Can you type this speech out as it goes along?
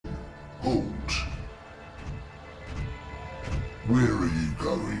Halt. Where are you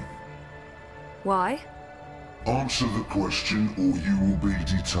going? Why? Answer the question or you will be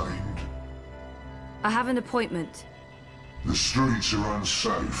detained. I have an appointment. The streets are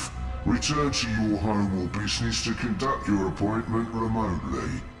unsafe. Return to your home or business to conduct your appointment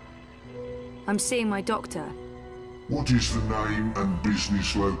remotely. I'm seeing my doctor. What is the name and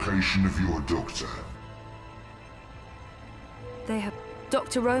business location of your doctor? They have...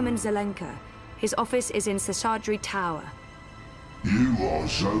 Dr. Roman Zelenka. His office is in Seshadri Tower. You are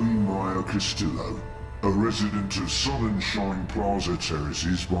Zoe Meyer Castillo, a resident of Sun and Shine Plaza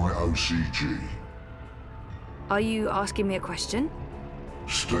Terraces by OCG. Are you asking me a question?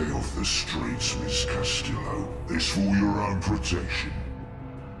 Stay off the streets, Miss Castillo. It's for your own protection.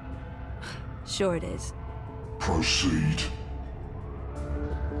 Sure it is. Proceed.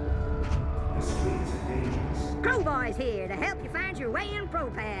 Crowboy's here to help you find your way in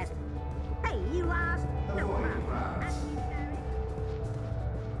ProPass. Hey, you lost? No problem.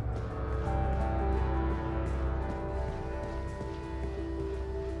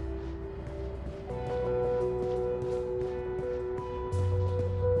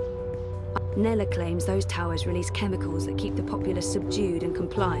 Nella claims those towers release chemicals that keep the populace subdued and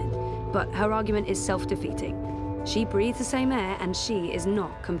compliant, but her argument is self-defeating. She breathes the same air and she is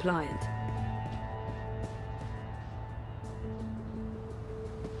not compliant.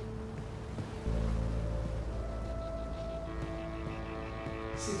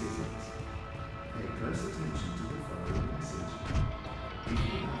 Citizens, pay close attention to the following message. If you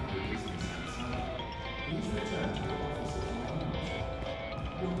have your business outside, please return to your offices immediately.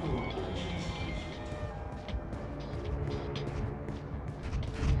 Your cooperation is appreciated.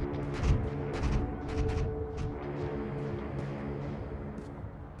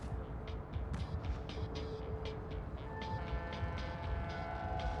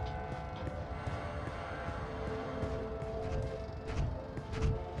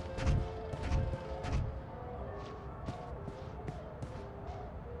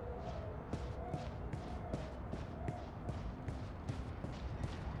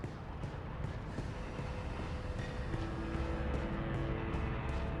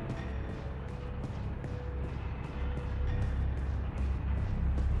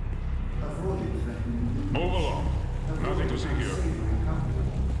 Move along. Nothing to see here.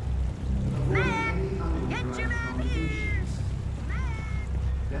 Man, get your man here!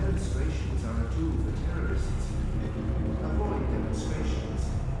 Demonstrations are a tool for terrorists. Avoid demonstrations.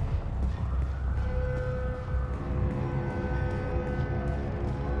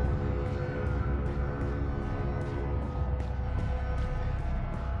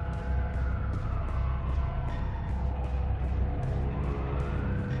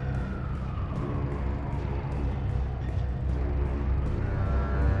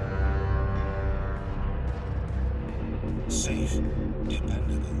 Safe,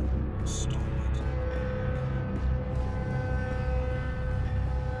 dependable, stop it.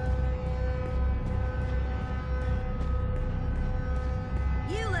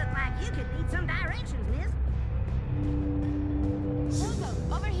 You look like you could need some directions, miss.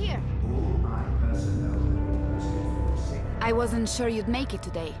 Over here. All my personnel are requested for sick. I wasn't sure you'd make it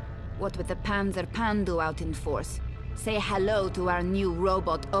today. What with the Panzer Pandu out in force. Say hello to our new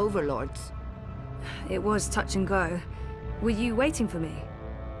robot overlords. It was touch and go. Were you waiting for me?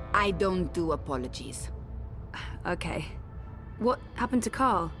 I don't do apologies. Okay. What happened to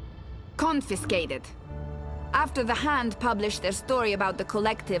Carl? Confiscated. After the Hand published their story about the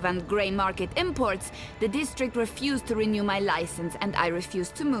collective and grey market imports, the district refused to renew my license and I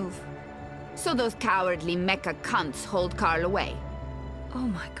refused to move. So those cowardly mecha cunts hold Carl away. Oh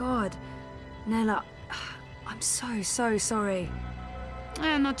my god. Nella, I'm so sorry.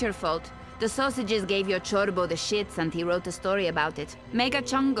 Not your fault. The sausages gave your Chorbo the shits and he wrote a story about it. Mega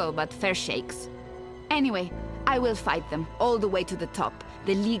chungo, but fair shakes. Anyway, I will fight them, all the way to the top.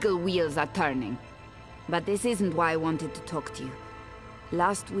 The legal wheels are turning. But this isn't why I wanted to talk to you.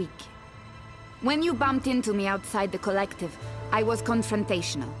 Last week, when you bumped into me outside the collective, I was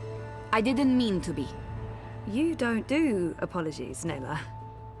confrontational. I didn't mean to be. You don't do apologies, Nella.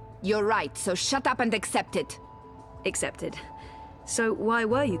 You're right, so shut up and accept it. Accepted. So why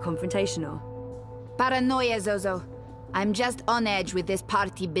were you confrontational? Paranoia, Zozo. I'm just on edge with this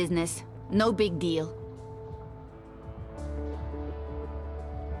party business. No big deal.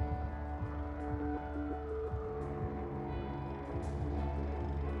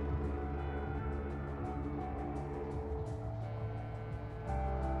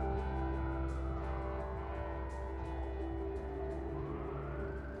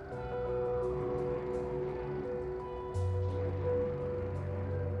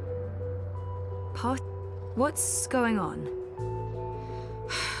 Part... What's going on?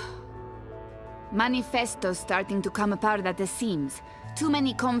 Manifesto's starting to come apart at the seams. Too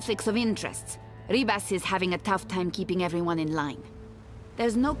many conflicts of interests. Ribas is having a tough time keeping everyone in line.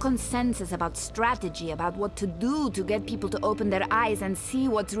 There's no consensus about strategy, about what to do to get people to open their eyes and see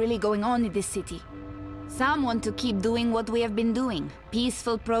what's really going on in this city. Some want to keep doing what we have been doing.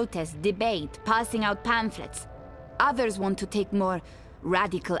 Peaceful protest, debate, passing out pamphlets. Others want to take more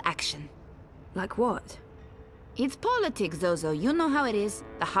radical action. Like what? It's politics, Zozo. You know how it is.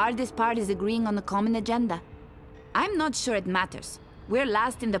 The hardest part is agreeing on a common agenda. I'm not sure it matters. We're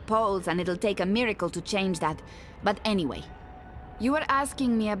last in the polls and it'll take a miracle to change that. But anyway, you were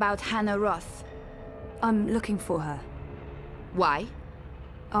asking me about Hannah Roth. I'm looking for her. Why?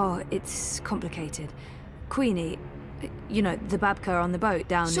 Oh, it's complicated. Queenie, you know, the Babka on the boat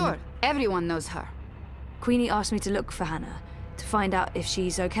down in... Sure, everyone knows her. Queenie asked me to look for Hannah, to find out if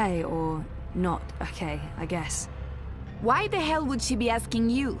she's okay or not okay, I guess. Why the hell would she be asking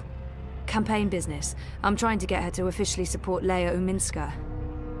you? Campaign business. I'm trying to get her to officially support Leia Uminska.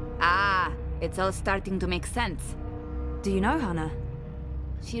 Ah, it's all starting to make sense. Do you know Hannah?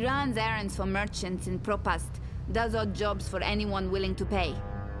 She runs errands for merchants in Propast, does odd jobs for anyone willing to pay.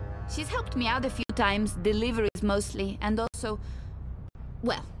 She's helped me out a few times, deliveries mostly, and also...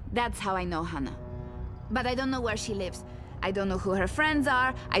 Well, that's how I know Hannah. But I don't know where she lives. I don't know who her friends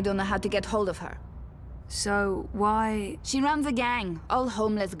are. I don't know how to get hold of her. So, why... She runs a gang, all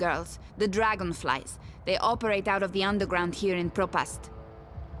homeless girls, the Dragonflies. They operate out of the underground here in Propast.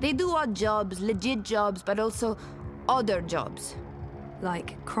 They do odd jobs, legit jobs, but also other jobs.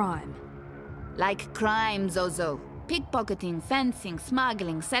 Like crime? Like crime, Zozo. Pickpocketing, fencing,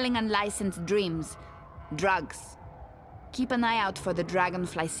 smuggling, selling unlicensed dreams. Drugs. Keep an eye out for the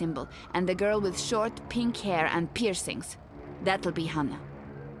dragonfly symbol, and the girl with short, pink hair and piercings. That'll be Hannah.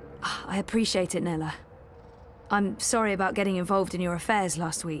 I appreciate it, Nella. I'm sorry about getting involved in your affairs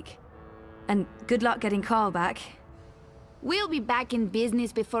last week. And good luck getting Carl back. We'll be back in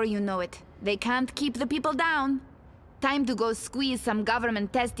business before you know it. They can't keep the people down. Time to go squeeze some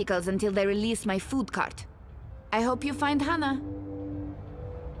government testicles until they release my food cart. I hope you find Hannah.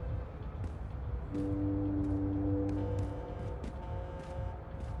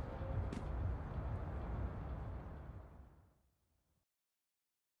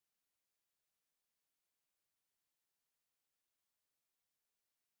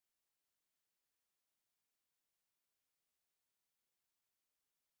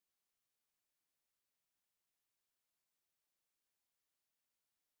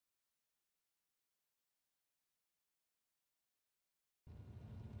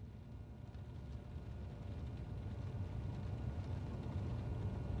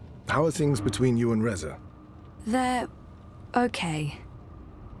 How are things between you and Reza? They're... okay.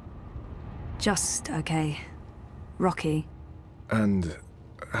 Just okay. Rocky. And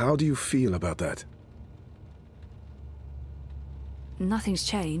how do you feel about that? Nothing's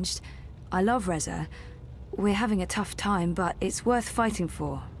changed. I love Reza. We're having a tough time, but it's worth fighting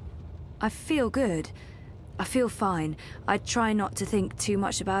for. I feel good. I feel fine. I try not to think too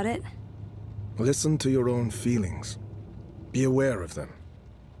much about it. Listen to your own feelings. Be aware of them.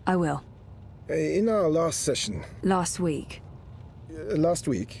 I will. In our last session... Last week. Last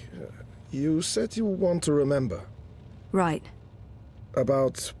week, you said you want to remember. Right.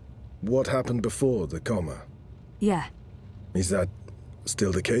 About what happened before the coma. Yeah. Is that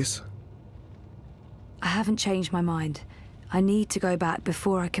still the case? I haven't changed my mind. I need to go back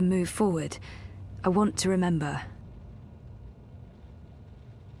before I can move forward. I want to remember.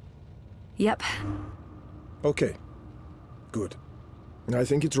 Yep. Okay. Good. I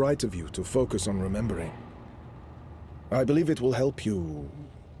think it's right of you to focus on remembering. I believe it will help you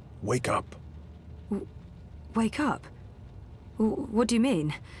wake up. Wake up? What do you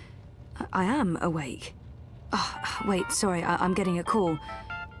mean? I am awake. Oh, wait, sorry, I'm getting a call.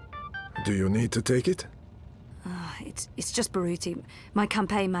 Do you need to take it? It's just Baruti, my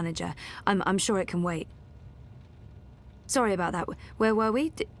campaign manager. I'm sure it can wait. Sorry about that. Where were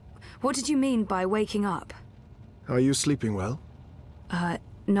we? What did you mean by waking up? Are you sleeping well?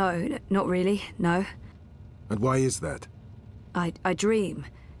 No, not really, no. And why is that? I dream.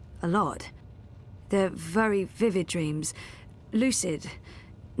 A lot. They're very vivid dreams. Lucid.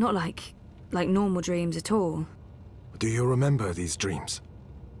 Not like normal dreams at all. Do you remember these dreams?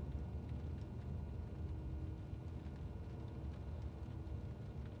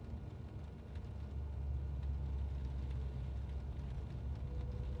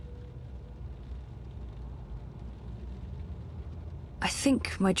 I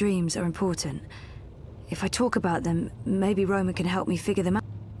think my dreams are important. If I talk about them, maybe Roman can help me figure them out.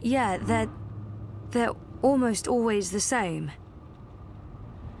 Yeah, They're almost always the same.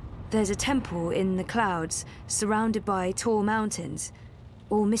 There's a temple in the clouds, surrounded by tall mountains,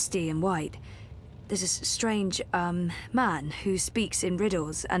 all misty and white. There's a strange, man who speaks in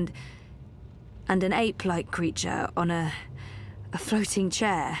riddles, and an ape-like creature on a floating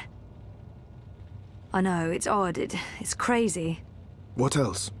chair. I know, it's odd, it's crazy. What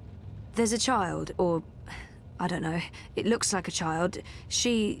else? There's a child, or I don't know, it looks like a child.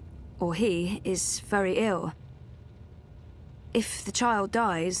 She, or he, is very ill. If the child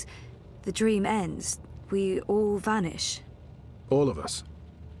dies, the dream ends. We all vanish. All of us?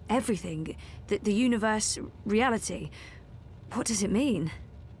 Everything. The universe, reality. What does it mean?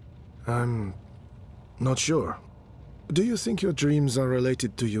 I'm not sure. Do you think your dreams are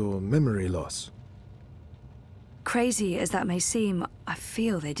related to your memory loss? Crazy as that may seem, I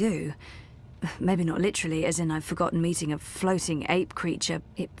feel they do. Maybe not literally, as in I've forgotten meeting a floating ape creature.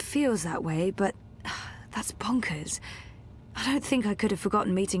 It feels that way, but that's bonkers. I don't think I could have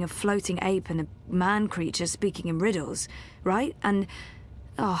forgotten meeting a floating ape and a man creature speaking in riddles, right? And,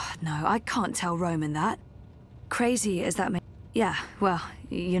 oh no, I can't tell Roman that. Crazy as that may... Yeah, well,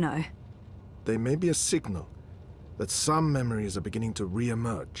 you know. They may be a signal that some memories are beginning to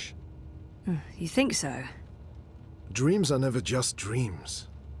re-emerge. You think so? Dreams are never just dreams.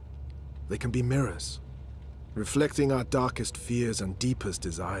 They can be mirrors, reflecting our darkest fears and deepest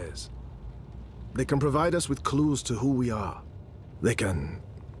desires. They can provide us with clues to who we are. They can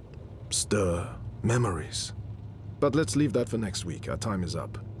stir memories. But let's leave that for next week. Our time is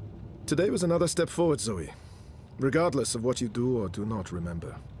up. Today was another step forward, Zoe. Regardless of what you do or do not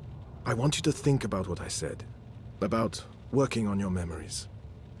remember. I want you to think about what I said. About working on your memories.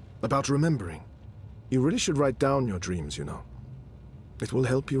 About remembering. You really should write down your dreams, you know. It will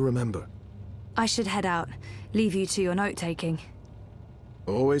help you remember. I should head out. Leave you to your note-taking.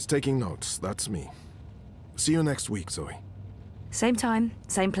 Always taking notes, that's me. See you next week, Zoe. Same time,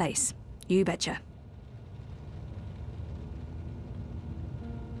 same place. You betcha.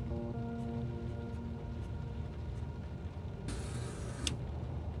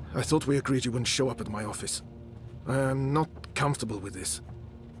 I thought we agreed you wouldn't show up at my office. I am not comfortable with this.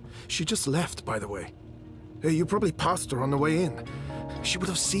 She just left, by the way. Hey, you probably passed her on the way in. She would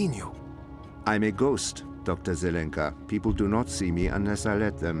have seen you. I'm a ghost, Dr. Zelenka. People do not see me unless I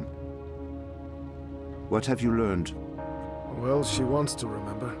let them. What have you learned? Well, she wants to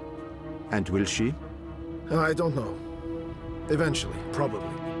remember. And will she? I don't know. Eventually, probably.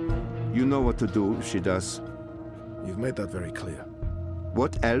 You know what to do if she does. You've made that very clear.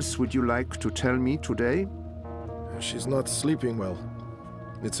 What else would you like to tell me today? She's not sleeping well.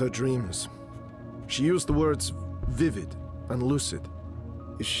 It's her dreams. She used the words vivid and lucid.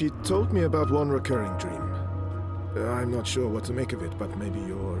 She told me about one recurring dream. I'm not sure what to make of it, but maybe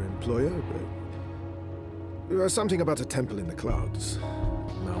your employer? Something about a temple in the clouds.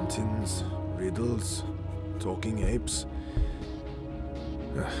 Mountains, riddles, talking apes.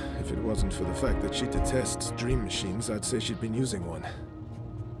 If it wasn't for the fact that she detests dream machines, I'd say she'd been using one.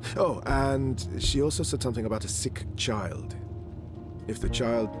 Oh, and she also said something about a sick child. If the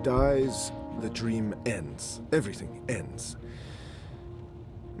child dies, the dream ends. Everything ends.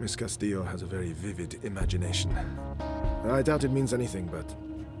 Miss Castillo has a very vivid imagination. I doubt it means anything, but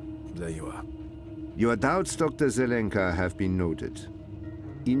there you are. Your doubts, Dr. Zelenka, have been noted.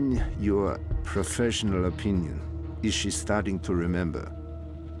 In your professional opinion, is she starting to remember?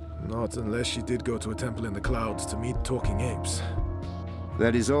 Not unless she did go to a temple in the clouds to meet talking apes.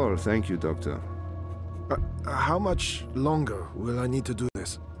 That is all. Thank you, Doctor. How much longer will I need to do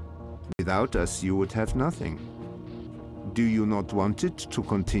this? Without us, you would have nothing. Do you not want it to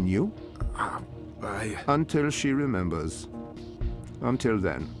continue? Until she remembers. Until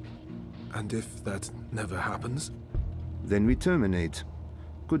then. And if that never happens? Then we terminate.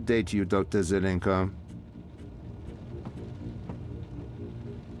 Good day to you, Dr. Zelenka.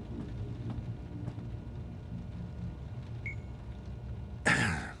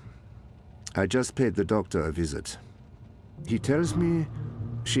 I just paid the doctor a visit. He tells me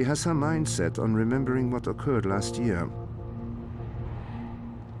she has her mind set on remembering what occurred last year.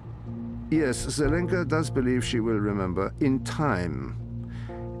 Yes, Zelenka does believe she will remember in time.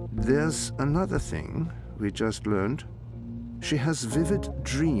 There's another thing we just learned. She has vivid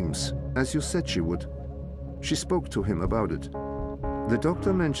dreams, as you said she would. She spoke to him about it. The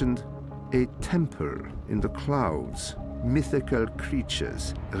doctor mentioned a temple in the clouds, mythical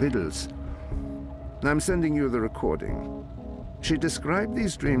creatures, riddles. I'm sending you the recording. She described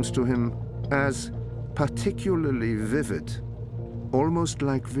these dreams to him as particularly vivid, almost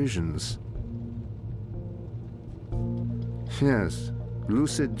like visions. Yes,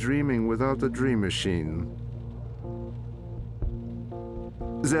 Lucid dreaming without a dream machine.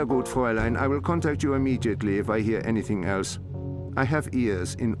 Sehr gut, Fräulein. I will contact you immediately if I hear anything else. I have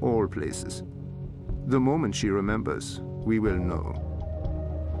ears in all places. The moment she remembers, we will know.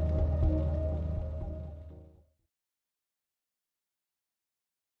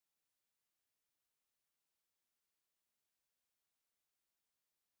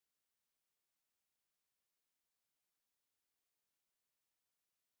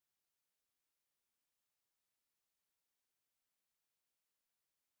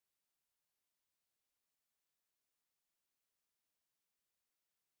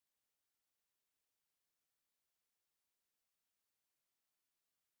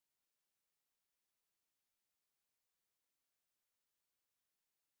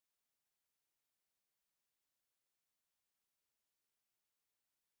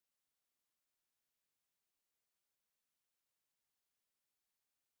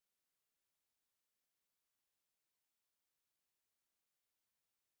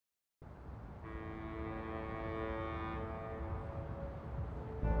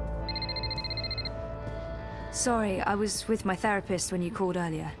 Sorry, I was with my therapist when you called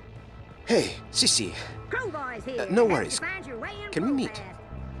earlier. Hey, Sissy. Crowboys here. No Help worries. you find your way in Can we meet? Propass.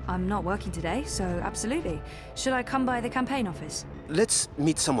 I'm not working today, so absolutely. Should I come by the campaign office? Let's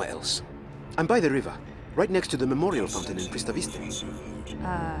meet somewhere else. I'm by the river, right next to the memorial fountain in Prista Vista.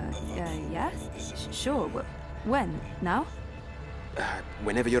 Yeah? Sure. When? Now?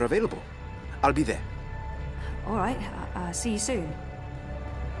 Whenever you're available. I'll be there. All right. See you soon.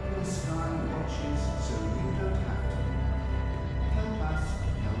 The sky watches, so you don't have to. Help us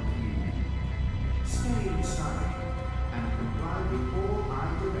help you. Stay inside and comply with all our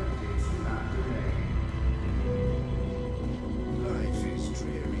directives without delay. Life is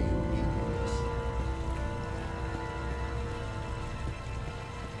dreary and meaningless.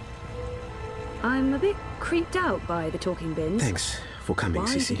 I'm a bit creeped out by the talking bins. Thanks for coming,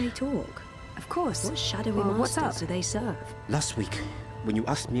 Why Sissy. do they talk? Of course. What shadowy What's masters up? do they serve? Last week, when you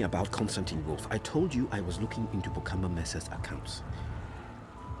asked me about Constantine Wolf, I told you I was looking into Bokamba Messer's accounts.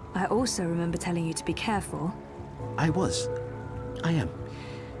 I also remember telling you to be careful. I am.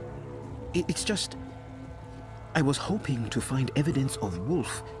 It's just... I was hoping to find evidence of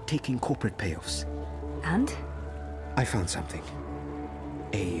Wolf taking corporate payoffs. And? I found something.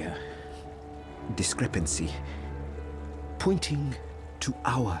 A discrepancy pointing to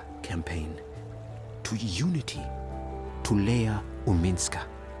our campaign, to unity, to Leia Uminska.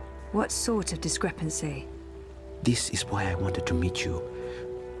 What sort of discrepancy? This is why I wanted to meet you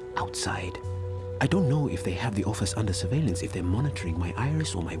outside. I don't know if they have the office under surveillance, if they're monitoring my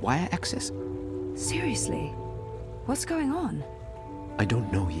iris or my wire access. Seriously? What's going on? I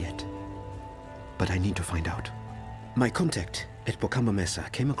don't know yet, but I need to find out. My contact at Bokamba Mesa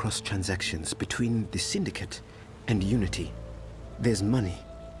came across transactions between the Syndicate and Unity. There's money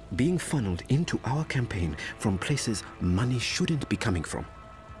being funneled into our campaign from places money shouldn't be coming from.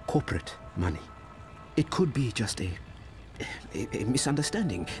 Corporate money. It could be just a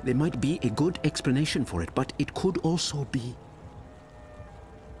misunderstanding. There might be a good explanation for it, but it could also be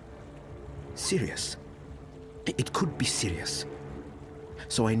serious. It could be serious.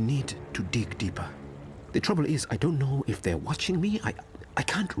 So I need to dig deeper. The trouble is, I don't know if they're watching me. I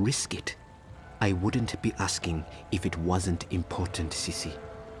can't risk it. I wouldn't be asking if it wasn't important, Sissy.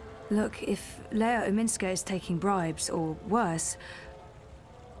 Look, if Leia Uminska is taking bribes, or worse,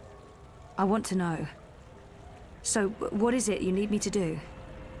 I want to know. So, what is it you need me to do?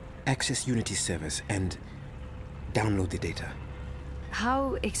 Access Unity servers and download the data.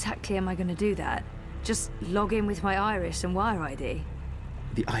 How exactly am I going to do that? Just log in with my iris and wire ID?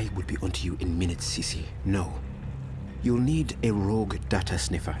 The eye would be onto you in minutes, Sissy. No. You'll need a rogue data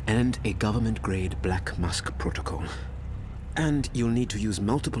sniffer and a government-grade Black Mask protocol. And you'll need to use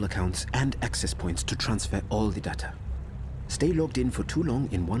multiple accounts and access points to transfer all the data. Stay logged in for too long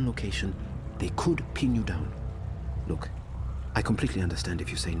in one location, they could pin you down. Look, I completely understand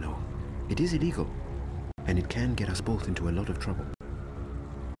if you say no. It is illegal, and it can get us both into a lot of trouble.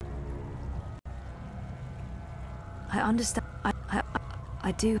 I understand.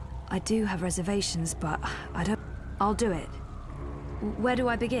 I do have reservations, but I don't... I'll do it. Where do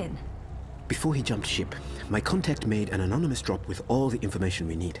I begin? Before he jumped ship, my contact made an anonymous drop with all the information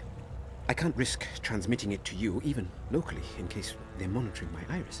we need. I can't risk transmitting it to you, even locally, in case they're monitoring my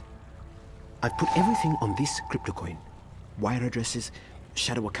iris. I've put everything on this cryptocoin. Wire addresses,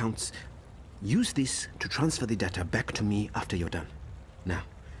 shadow accounts. Use this to transfer the data back to me after you're done. Now,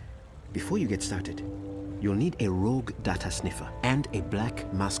 before you get started, you'll need a rogue data sniffer and a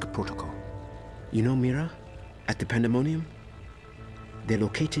Black Mask protocol. You know Mira at the Pandemonium? They're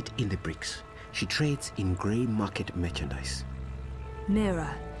located in the bricks. She trades in grey market merchandise.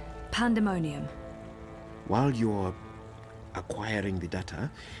 Mira. Pandemonium. While you're acquiring the data,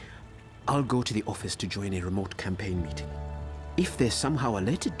 I'll go to the office to join a remote campaign meeting. If they're somehow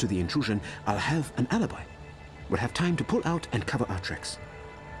alerted to the intrusion, I'll have an alibi. We'll have time to pull out and cover our tracks.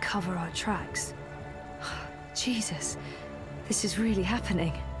 Cover our tracks? Jesus. This is really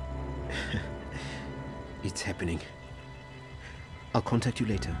happening. It's happening. I'll contact you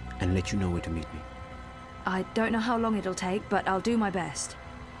later and let you know where to meet me. I don't know how long it'll take, but I'll do my best.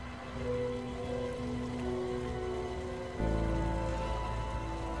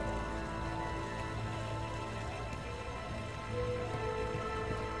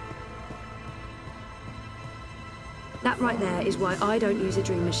 That right there is why I don't use a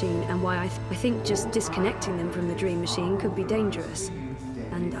dream machine, and why I think just disconnecting them from the dream machine could be dangerous.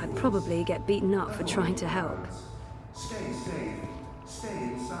 And I'd probably get beaten up for trying to help. Stay safe. Stay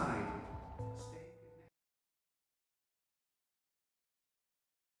inside.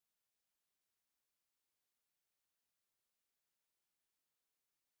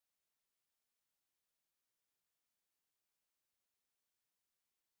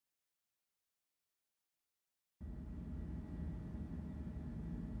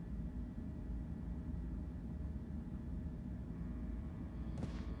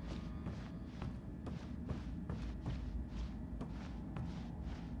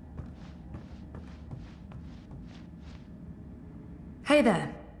 Hey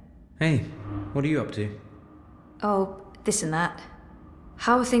there. Hey, what are you up to? Oh, this and that.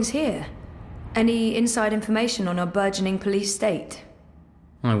 How are things here? Any inside information on our burgeoning police state?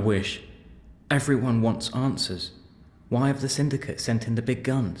 I wish. Everyone wants answers. Why have the Syndicate sent in the big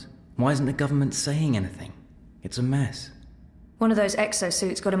guns? Why isn't the government saying anything? It's a mess. One of those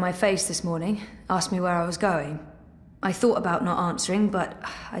exosuits got in my face this morning, asked me where I was going. I thought about not answering, but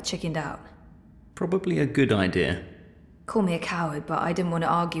I chickened out. Probably a good idea. Call me a coward, but I didn't want to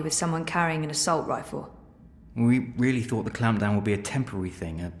argue with someone carrying an assault rifle. We really thought the clampdown would be a temporary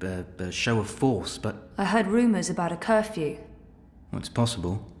thing, a show of force, but... I heard rumours about a curfew. Well, it's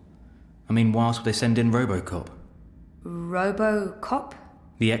possible. I mean, why else would they send in Robocop? Robocop?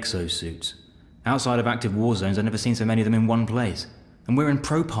 The exosuits. Outside of active war zones, I've never seen so many of them in one place. And we're in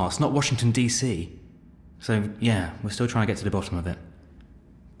Propass, not Washington, D.C. So, yeah, we're still trying to get to the bottom of it.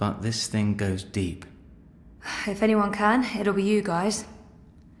 But this thing goes deep. If anyone can, it'll be you guys.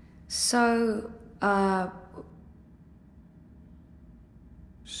 So,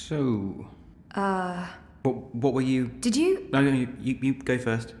 What were you... Did you... No, you go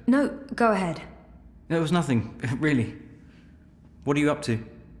first. No, go ahead. There was nothing, really. What are you up to?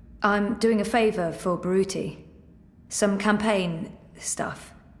 I'm doing a favour for Baruti. Some campaign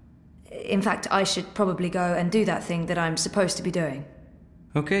stuff. In fact, I should probably go and do that thing that I'm supposed to be doing.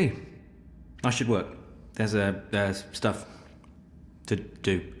 Okay. I should work. There's stuff to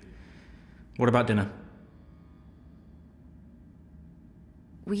do. What about dinner?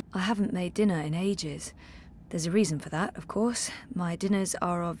 I haven't made dinner in ages. There's a reason for that, of course. My dinners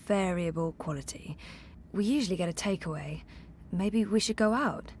are of variable quality. We usually get a takeaway. Maybe we should go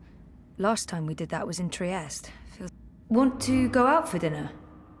out. Last time we did that was in Trieste. Want to go out for dinner?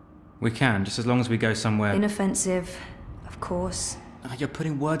 We can, just as long as we go somewhere... Inoffensive, of course. You're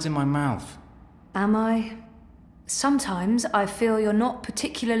putting words in my mouth. Am I? Sometimes I feel you're not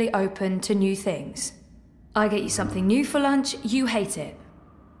particularly open to new things. I get you something new for lunch, you hate it.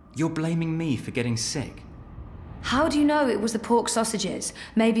 You're blaming me for getting sick. How do you know it was the pork sausages?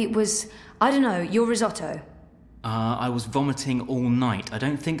 Maybe it was, I don't know, your risotto. I was vomiting all night. I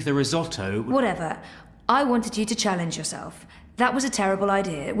don't think the risotto... Whatever. I wanted you to challenge yourself. That was a terrible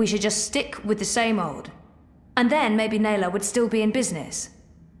idea. We should just stick with the same old. And then maybe Nayla would still be in business.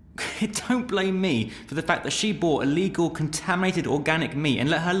 Don't blame me for the fact that she bought illegal, contaminated organic meat and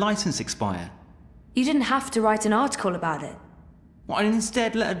let her license expire. You didn't have to write an article about it. And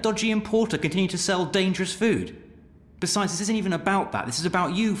instead let a dodgy importer continue to sell dangerous food. Besides, this isn't even about that. This is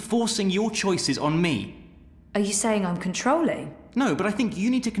about you forcing your choices on me. Are you saying I'm controlling? No, but I think you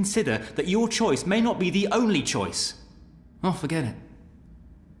need to consider that your choice may not be the only choice. Oh, forget it.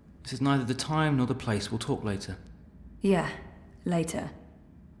 This is neither the time nor the place. We'll talk later. Yeah, later.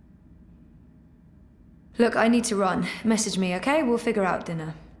 Look, I need to run. Message me, okay? We'll figure out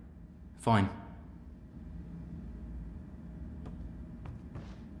dinner. Fine.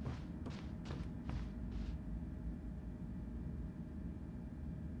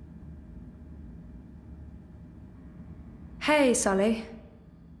 Hey, Sully.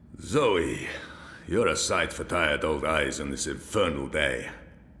 Zoe, you're a sight for tired old eyes on this infernal day.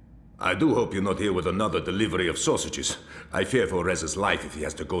 I do hope you're not here with another delivery of sausages. I fear for Rez's life if he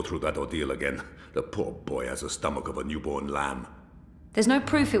has to go through that ordeal again. The poor boy has the stomach of a newborn lamb. There's no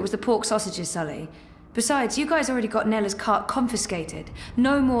proof it was the pork sausages, Sully. Besides, you guys already got Nella's cart confiscated.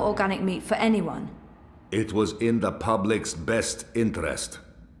 No more organic meat for anyone. It was in the public's best interest.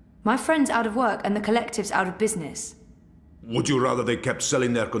 My friend's out of work and the collective's out of business. Would you rather they kept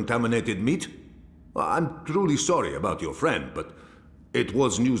selling their contaminated meat? Well, I'm truly sorry about your friend, but it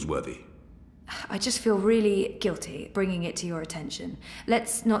was newsworthy. I just feel really guilty bringing it to your attention.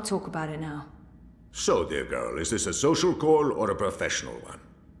 Let's not talk about it now. So, dear girl, is this a social call or a professional one?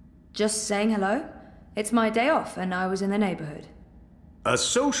 Just saying hello. It's my day off and I was in the neighborhood. A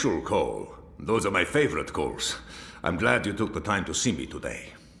social call? Those are my favorite calls. I'm glad you took the time to see me today.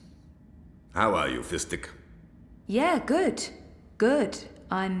 How are you, Fistic? Yeah, good. Good.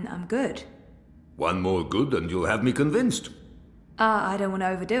 I'm good. One more good and you'll have me convinced. I don't want to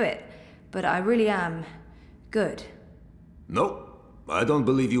overdo it, but I really am good. No, I don't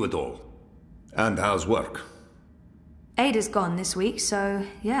believe you at all. And how's work? Ada's gone this week, so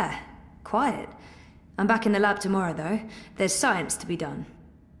yeah, quiet. I'm back in the lab tomorrow, though. There's science to be done.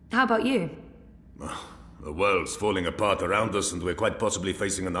 How about you? The world's falling apart around us, and we're quite possibly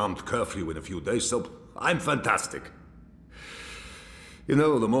facing an armed curfew in a few days, so I'm fantastic. You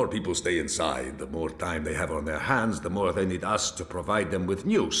know, the more people stay inside, the more time they have on their hands, the more they need us to provide them with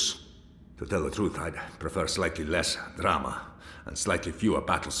news. To tell the truth, I'd prefer slightly less drama and slightly fewer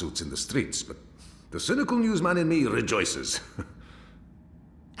battlesuits in the streets, but the cynical newsman in me rejoices.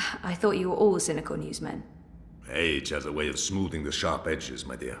 I thought you were all cynical newsmen. Age has a way of smoothing the sharp edges,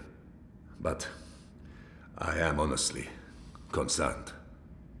 my dear. But I am honestly concerned.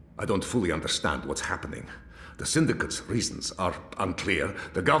 I don't fully understand what's happening. The Syndicate's reasons are unclear.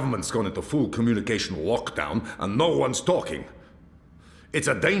 The government's gone into full communication lockdown, and no one's talking. It's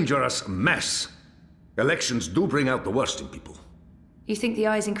a dangerous mess. Elections do bring out the worst in people. You think the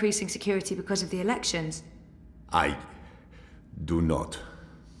eye's increasing security because of the elections? I do not.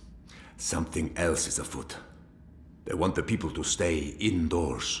 Something else is afoot. They want the people to stay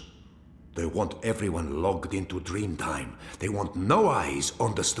indoors. They want everyone logged into Dreamtime. They want no eyes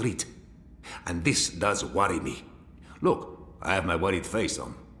on the street. And this does worry me. Look, I have my worried face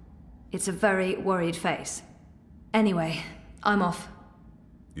on. It's a very worried face. Anyway, I'm off.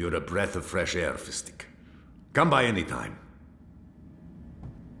 You're a breath of fresh air, Fistic. Come by any time.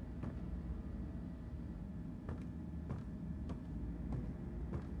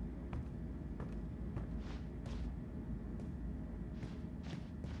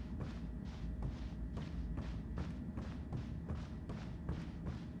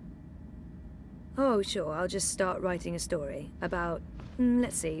 Oh, sure, I'll just start writing a story about,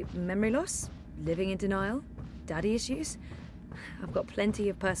 let's see, memory loss, living in denial, daddy issues. I've got plenty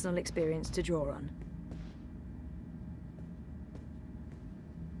of personal experience to draw on.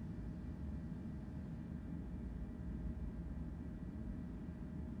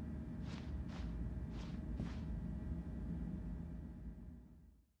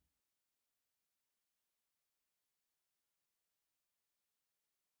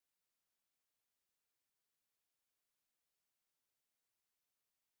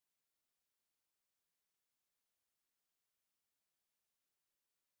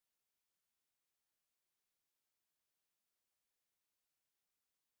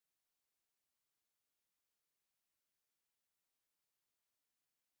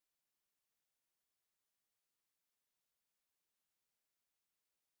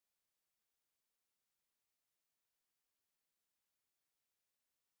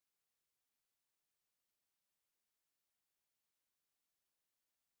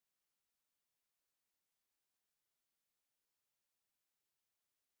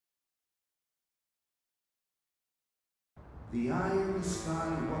 The eye in the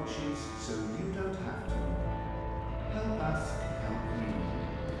sky watches so you don't have to. Help us help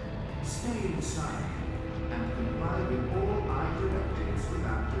you. Stay inside and comply with all eye directives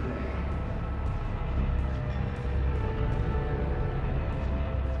without delay.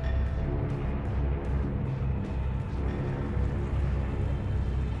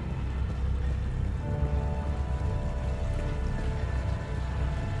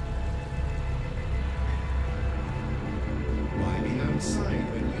 Outside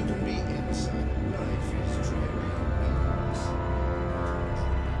when you can be inside. Life is dreary.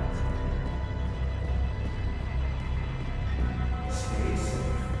 Stay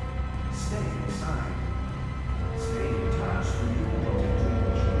safe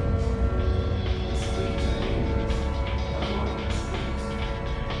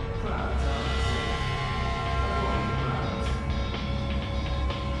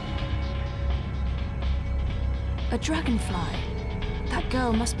A dragonfly. That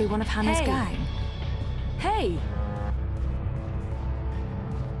girl must be one of Hannah's gang. Hey!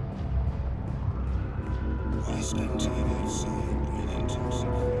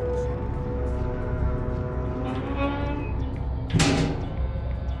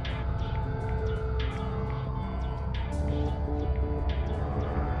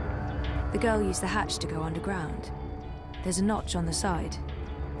 The girl used the hatch to go underground. There's a notch on the side.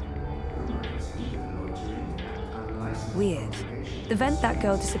 Weird. The vent that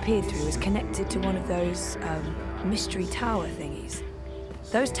girl disappeared through is connected to one of those, mystery tower thingies.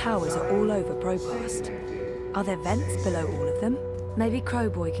 Those towers are all over Propast. Are there vents below all of them? Maybe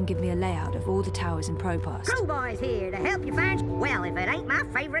Crowboy can give me a layout of all the towers in Propast. Crowboy's here to help you find... Well, if it ain't my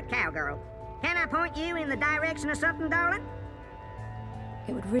favorite cowgirl. Can I point you in the direction of something, darling?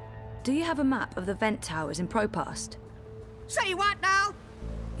 It would really... Do you have a map of the vent towers in Propast? Say what now?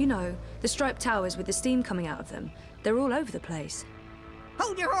 You know, the striped towers with the steam coming out of them. They're all over the place.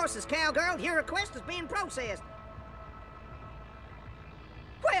 Hold your horses, cowgirl. Your request is being processed.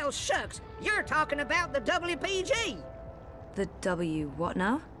 Well, shucks. You're talking about the WPG. The W what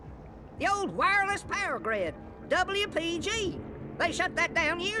now? The old wireless power grid. WPG. They shut that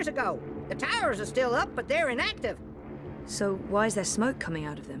down years ago. The towers are still up, but they're inactive. So why is there smoke coming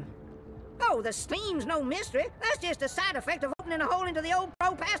out of them? Oh, the steam's no mystery. That's just a side effect of opening a hole into the old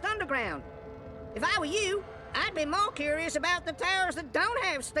Propast underground. If I were you, I'd be more curious about the towers that don't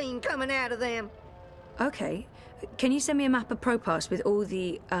have steam coming out of them. Okay. Can you send me a map of Propast with all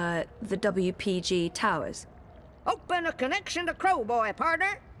the WPG towers? Open a connection to Crowboy,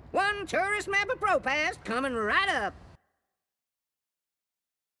 partner. One tourist map of Propast coming right up.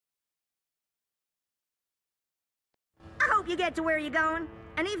 I hope you get to where you're going.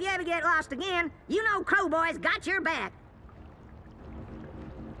 And if you ever get lost again, you know Crowboy's got your back.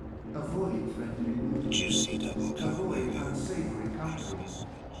 Avoid threatening avoid unsavory counsels.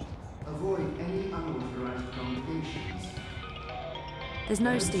 Avoid any unauthorized communications. There's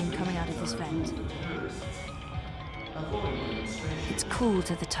no steam coming out of this vent. Avoid demonstrations. It's cool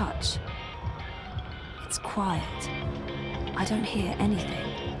to the touch. It's quiet. I don't hear anything.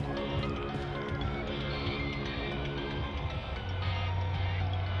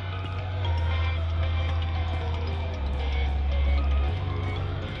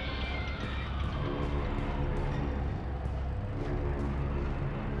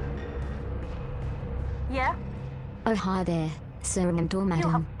 Yeah? Oh, hi there, sir and or madam. You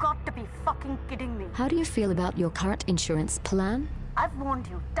have got to be fucking kidding me. How do you feel about your current insurance plan? I've warned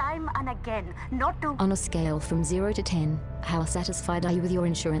you time and again not to... On a scale from 0 to 10, how satisfied are you with your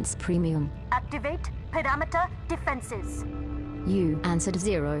insurance premium? Activate parameter defenses. You answered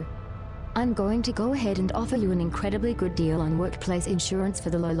 0. I'm going to go ahead and offer you an incredibly good deal on workplace insurance for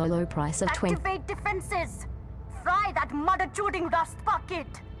the low price of 20. Activate defenses! Fry that mother-chewing rust bucket!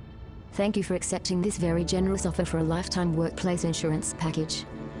 Thank you for accepting this very generous offer for a lifetime workplace insurance package.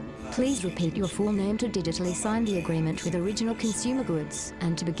 Please repeat your full name to digitally sign the agreement with Original Consumer Goods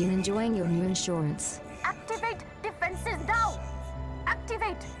and to begin enjoying your new insurance. Activate defenses now!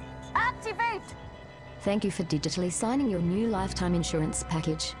 Activate! Activate! Thank you for digitally signing your new lifetime insurance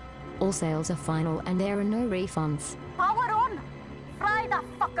package. All sales are final and there are no refunds. Power on! Fry the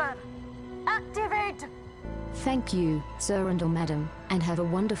fucker! Activate! Thank you, sir and or madam, and have a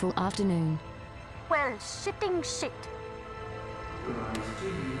wonderful afternoon. Well, shitting shit. Rise to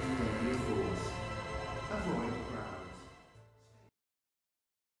use deadly force. Avoid crowds.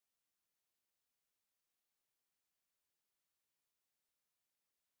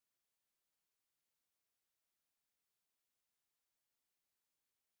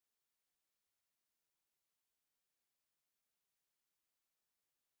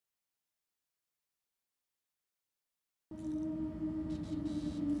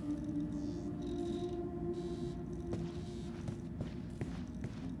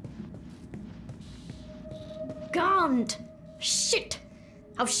 Can't! Shit!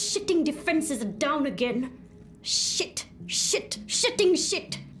 Our shitting defenses are down again. Shit! Shit! Shitting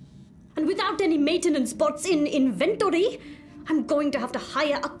shit! And without any maintenance bots in inventory, I'm going to have to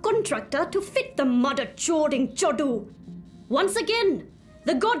hire a contractor to fit the mother-chording chodu. Once again,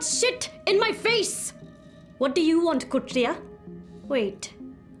 the gods shit in my face! What do you want, Kutria? Wait,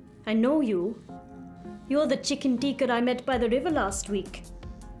 I know you. You're the chicken tikka I met by the river last week.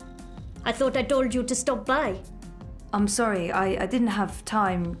 I thought I told you to stop by. I'm sorry, I didn't have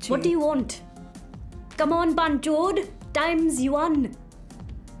time to... What do you want? Come on, Banjod. Time's yuan.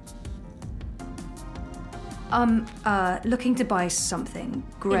 Looking to buy something.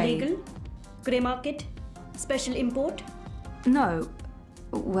 Grey. Illegal? Grey market? Special import? No.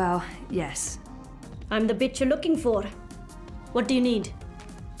 Well, yes. I'm the bitch you're looking for. What do you need?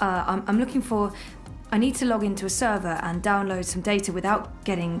 I'm looking for... I need to log into a server and download some data without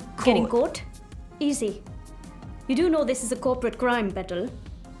getting caught. Getting caught? Easy. You do know this is a corporate crime, Petal.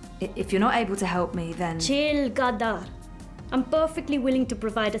 If you're not able to help me, then... Chill, Gadar. I'm perfectly willing to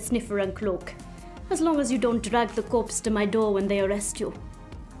provide a sniffer and cloak, as long as you don't drag the corpse to my door when they arrest you.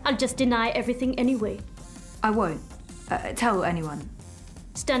 I'll just deny everything anyway. I won't. Tell anyone.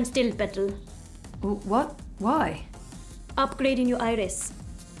 Stand still, Petal. What? Why? Upgrading your iris.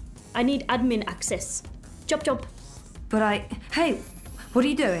 I need admin access. Chop chop. But Hey, what are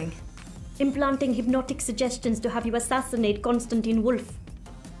you doing? Implanting hypnotic suggestions to have you assassinate Constantine Wolf.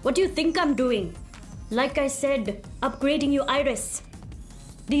 What do you think I'm doing? Like I said, upgrading your iris.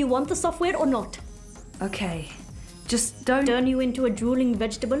 Do you want the software or not? Okay. Just don't... Turn you into a drooling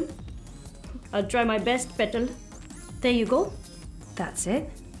vegetable? I'll try my best, Petal. There you go. That's it?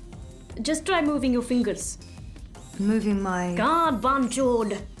 Just try moving your fingers. Moving my... God,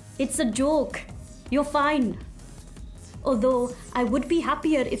 Banchod. It's a joke. You're fine. Although, I would be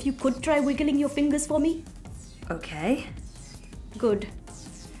happier if you could try wiggling your fingers for me. Okay. Good.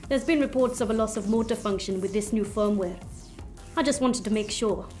 There's been reports of a loss of motor function with this new firmware. I just wanted to make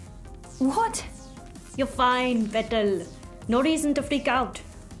sure. What? You're fine, Petal. No reason to freak out.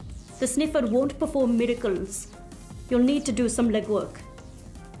 The sniffer won't perform miracles. You'll need to do some legwork.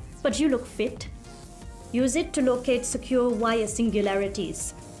 But you look fit. Use it to locate secure wire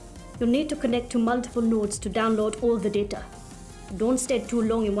singularities. You'll need to connect to multiple nodes to download all the data. Don't stay too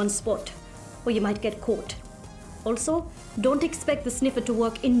long in one spot, or you might get caught. Also, don't expect the sniffer to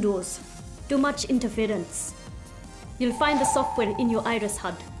work indoors. Too much interference. You'll find the software in your iris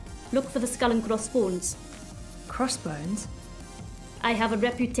HUD. Look for the skull and crossbones. Crossbones? I have a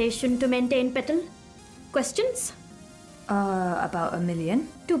reputation to maintain, Petal. Questions? About 1 million.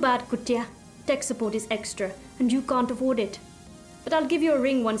 Too bad, Kutia. Tech support is extra, and you can't afford it. But I'll give you a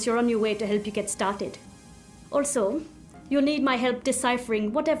ring once you're on your way to help you get started. Also, you'll need my help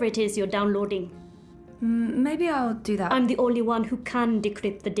deciphering whatever it is you're downloading. Maybe I'll do that. I'm the only one who can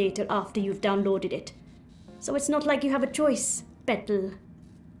decrypt the data after you've downloaded it. So it's not like you have a choice, Petal.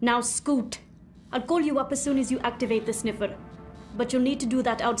 Now scoot. I'll call you up as soon as you activate the sniffer. But you'll need to do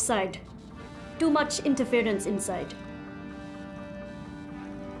that outside. Too much interference inside.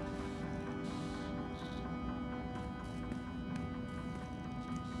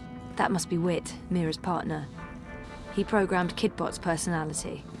 That must be Wit, Mira's partner. He programmed Kidbot's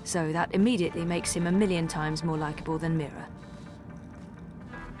personality, so that immediately makes him 1,000,000 times more likable than Mira.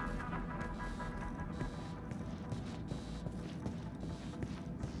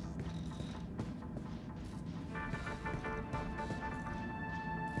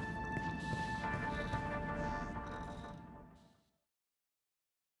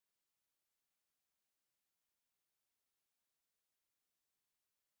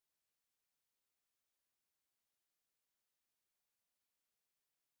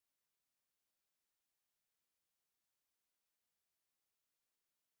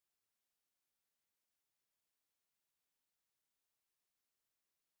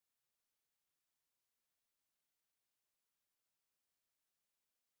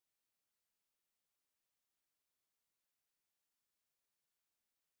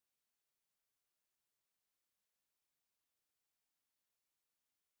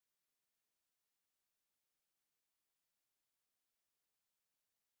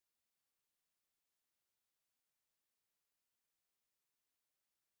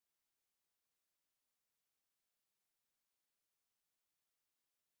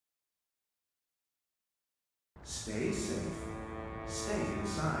 Stay safe. Stay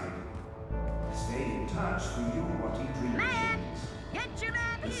inside. Stay in touch through your Wati dream machines. Get your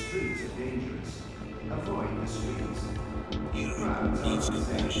map The here! streets are dangerous. Avoid the streets. Your Crowds are needs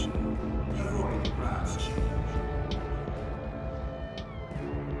unsafe. compassion. Avoid the crowds.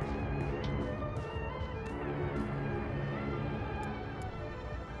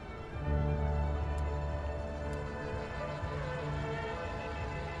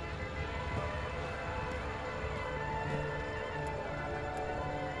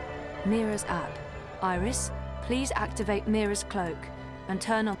 Mira's app. Iris, please activate Mira's cloak and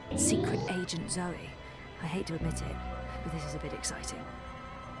turn on Secret Agent Zoe. I hate to admit it, but this is a bit exciting.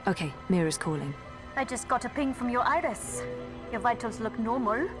 Okay, Mira's calling. I just got a ping from your iris. Your vitals look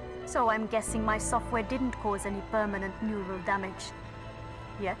normal, so I'm guessing my software didn't cause any permanent neural damage.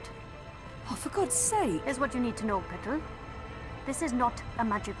 Yet. Oh, for God's sake! Here's what you need to know, Petal. This is not a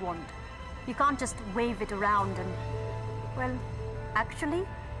magic wand. You can't just wave it around and... Well, actually,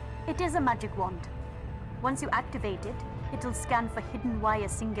 it is a magic wand. Once you activate it, it'll scan for hidden wire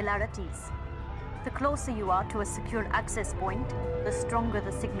singularities. The closer you are to a secure access point, the stronger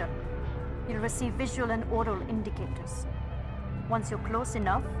the signal. You'll receive visual and aural indicators. Once you're close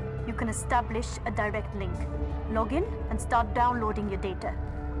enough, you can establish a direct link. Log in and start downloading your data.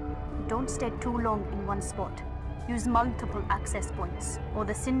 Don't stay too long in one spot. Use multiple access points, or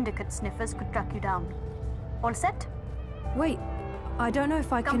the Syndicate sniffers could track you down. All set? Wait, I don't know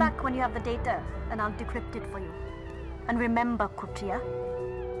if I can... Come back when you have the data, and I'll decrypt it for you. And remember, Kutria,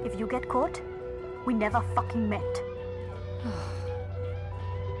 if you get caught, we never fucking met.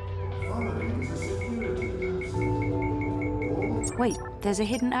 Wait, there's a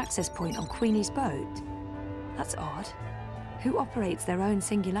hidden access point on Queenie's boat? That's odd. Who operates their own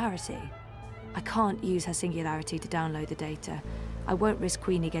singularity? I can't use her singularity to download the data. I won't risk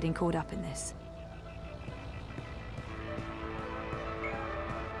Queenie getting caught up in this.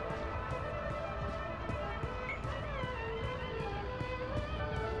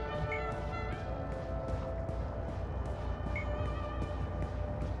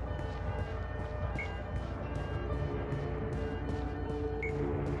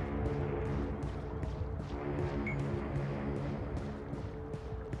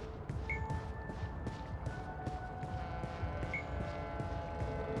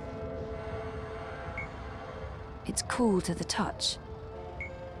 It's cool to the touch.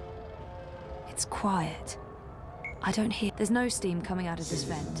 It's quiet. I don't hear... There's no steam coming out of this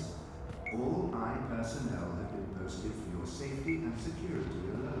vent. All I personnel have been posted for your safety and security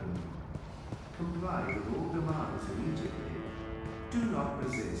alone. Comply with all demands immediately. Do not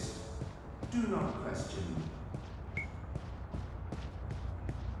resist. Do not question.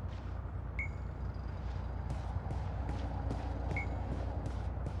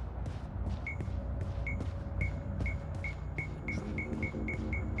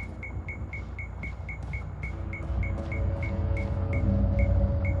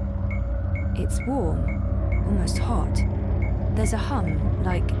 It's warm, almost hot. There's a hum,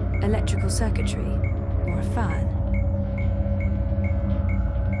 like electrical circuitry, or a fan.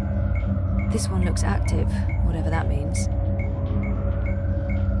 This one looks active, whatever that means.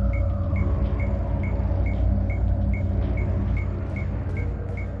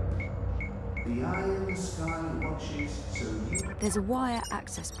 The iron sky watches, so you... There's a wire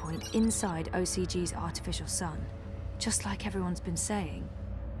access point inside OCG's artificial sun, just like everyone's been saying.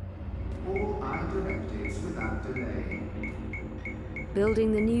 All I directives without delay.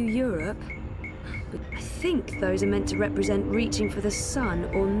 Building the new Europe? But I think those are meant to represent reaching for the sun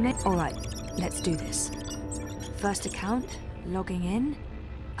or Alright, let's do this. First account, logging in.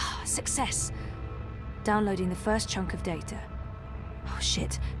 Ah, success! Downloading the first chunk of data. Oh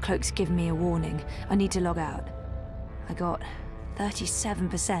shit, Cloak's given me a warning. I need to log out. I got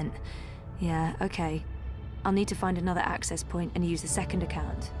 37%. Yeah, okay. I'll need to find another access point and use the second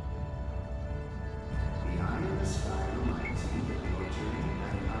account. The iron sky reminds me that loitering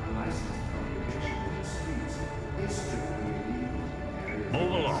and unlicensed congregation in the streets is strictly illegal in areas...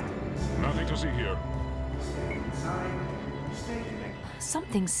 Move along. Nothing to see here. Stay inside, stay connected.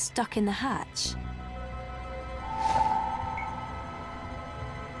 Something's stuck in the hatch.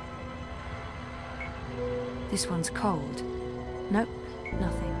 This one's cold. Nope,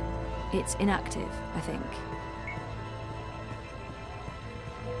 nothing. It's inactive, I think.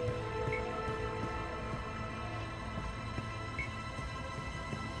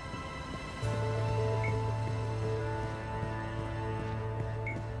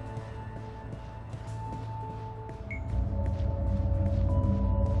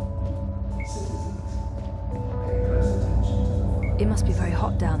 It must be very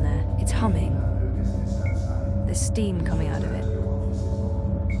hot down there. It's humming. There's steam coming out of it.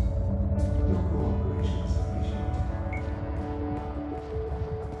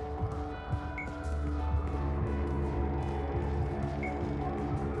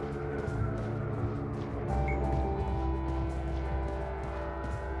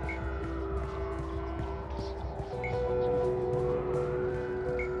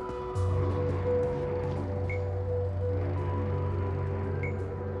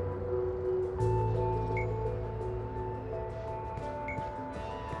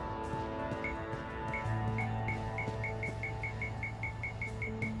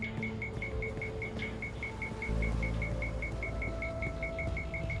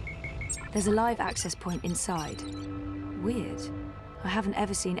 There's a live access point inside. Weird. I haven't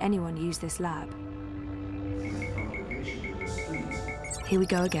ever seen anyone use this lab. Here we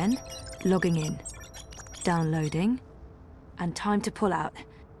go again. Logging in. Downloading. And time to pull out.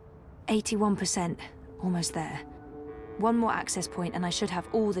 81%. Almost there. One more access point and I should have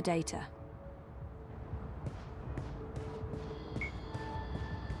all the data.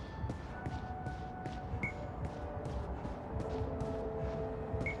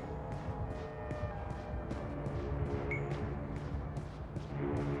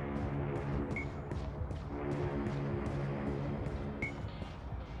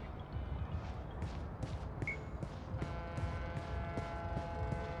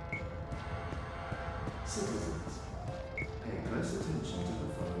 Citizens, pay close attention to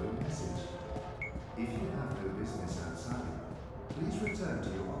the following message. If you have no business outside, please return to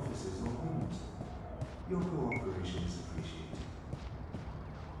your offices or homes. Your cooperation is appreciated.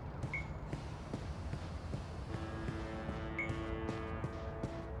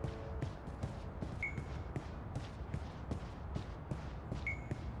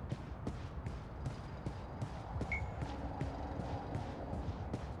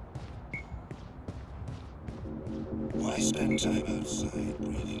 Why spend time outside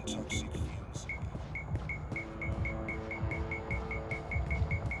breathing toxic fumes?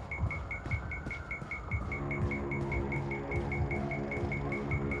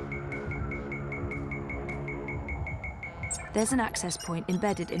 There's an access point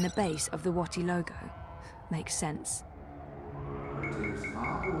embedded in the base of the Watty logo. Makes sense.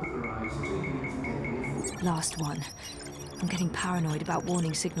 Last one. I'm getting paranoid about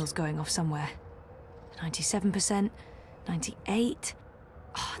warning signals going off somewhere. 97%, 98.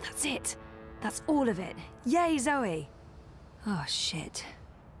 Oh, that's it. That's all of it. Yay, Zoe! Oh, shit.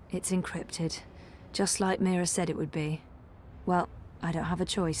 It's encrypted. Just like Mira said it would be. Well, I don't have a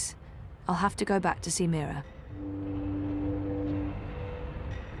choice. I'll have to go back to see Mira.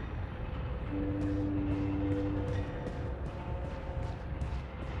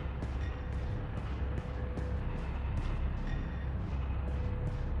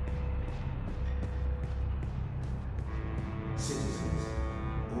 Citizens,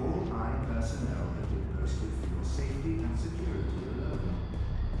 all personnel have been posted for your safety and security alone.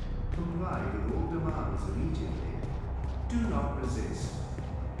 Comply with all demands immediately. Do not resist.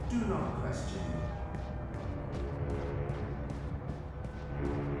 Do not question.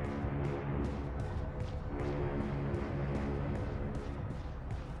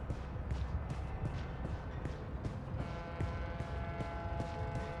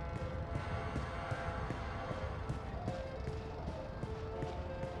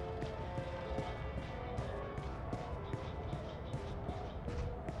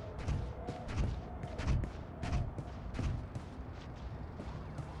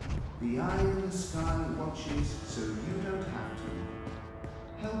 The eye in the sky watches so you don't have to.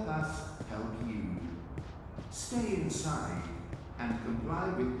 Help us help you. Stay inside and comply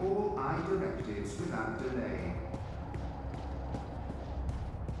with all eye directives without delay.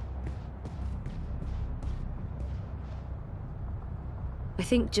 I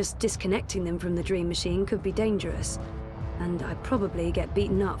think just disconnecting them from the Dream Machine could be dangerous, and I'd probably get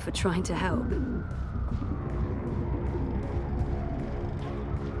beaten up for trying to help.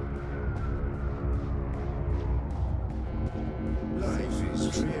 Life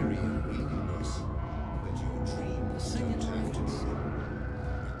is dreary and meaningless, but your dreams don't have to be.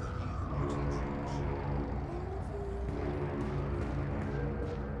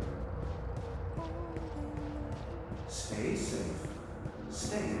 Stay safe.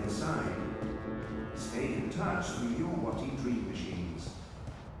 Stay inside. Stay in touch with your Watty Dream Machines.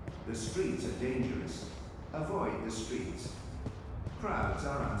 The streets are dangerous. Avoid the streets. Crowds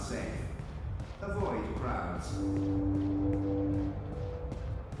are unsafe. Avoid crowds.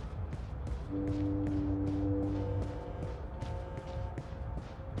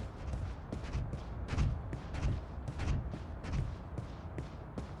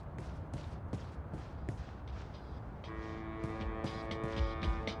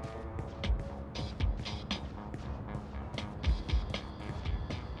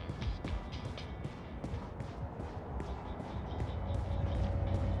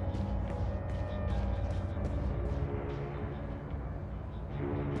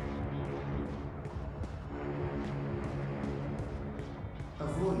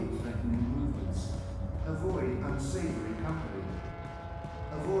 Avoid threatening movements. Avoid unsavory company.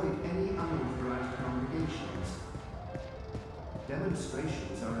 Avoid any unauthorized congregations.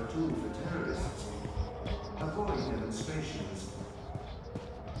 Demonstrations are a tool for terrorists. Avoid demonstrations.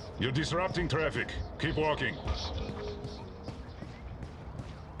 You're disrupting traffic. Keep walking.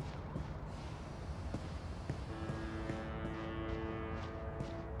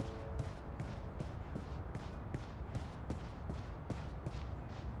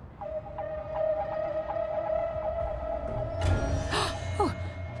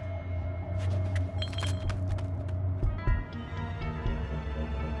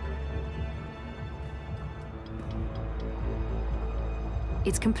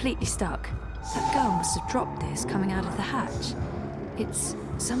 It's completely stuck. That girl must have dropped this coming out of the hatch. It's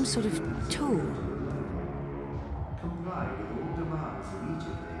some sort of tool. Comply with all demands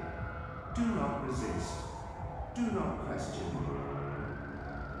immediately. Do not resist. Do not question.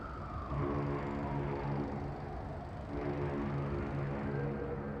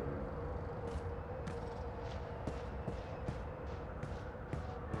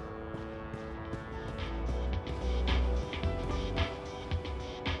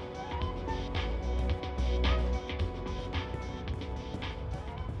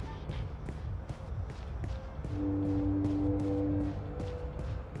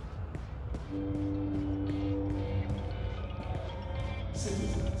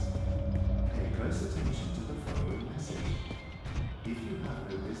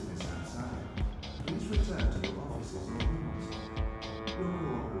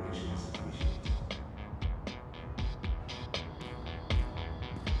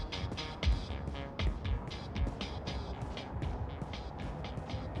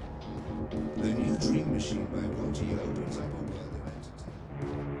 The new Dream Machine by Monty opens up a world of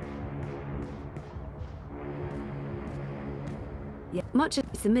entertainment. Yeah, much as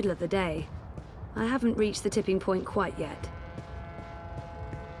it's the middle of the day, I haven't reached the tipping point quite yet.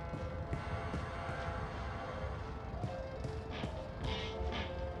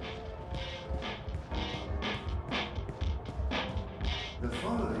 The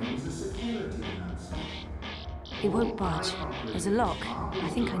following is a security announcement. It won't budge. There's a lock. I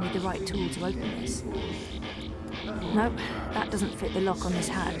think I need the right tool to open this. Nope, that doesn't fit the lock on this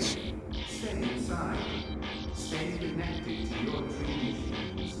hatch. Stay inside. Stay connected to your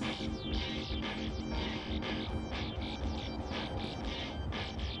Dream Machines.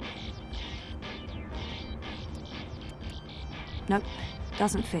 Nope,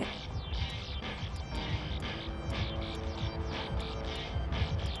 doesn't fit.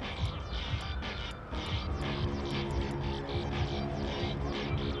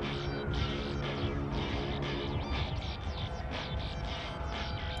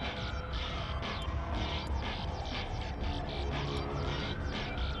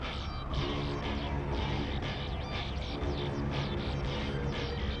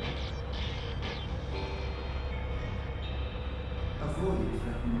 Avoid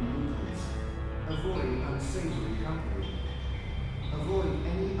threatening movements. Avoid unsavory company. Avoid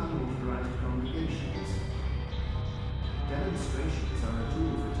any unauthorized congregations. Demonstrations are a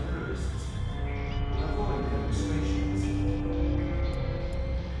tool for terrorists. Avoid demonstrations.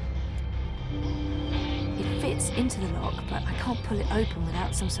 It fits into the lock, but I can't pull it open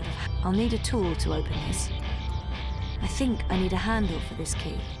without some sort of... I'll need a tool to open this. I think I need a handle for this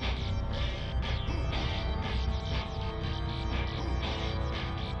key.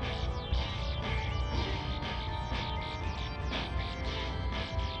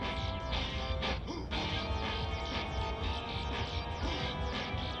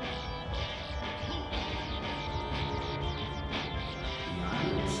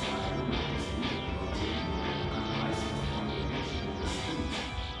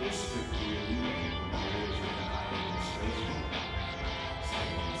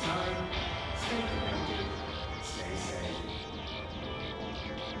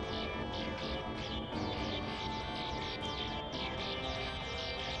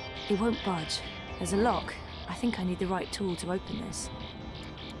 It won't budge. There's a lock. I think I need the right tool to open this.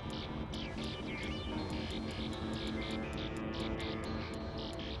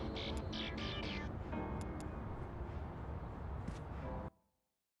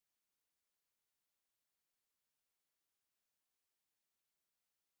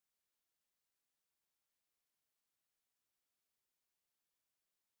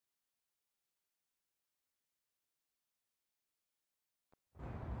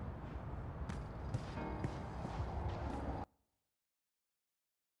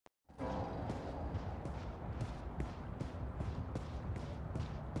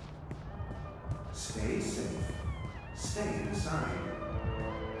 Stay safe. Stay inside.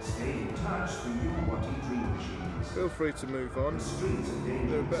 Stay in touch with your Watty Dream Machines. Feel free to move on. The streets are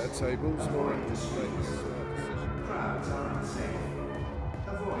dangerous. There are better tables, more Avoid the streets. Crowds are unsafe.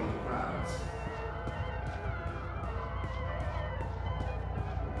 Avoid crowds.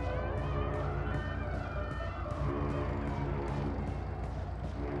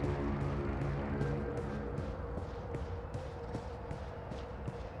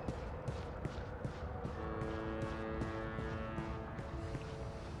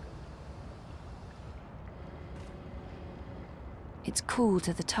 It's cool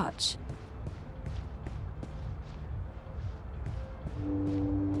to the touch.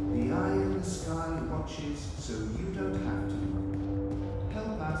 The eye in the sky watches so you don't have to.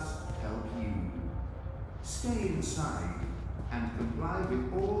 Help us help you. Stay inside and comply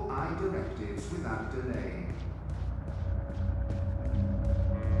with all eye directives without delay.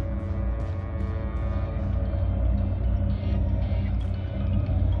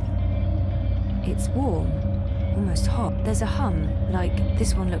 It's warm. Almost hot. There's a hum, like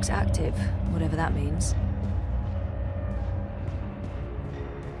this one looks active, whatever that means.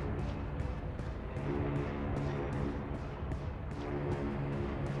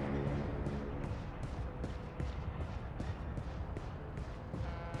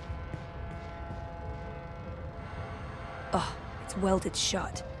 Oh, it's welded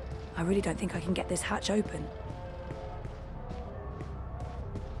shut. I really don't think I can get this hatch open.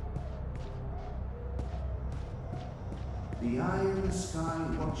 The eye in the sky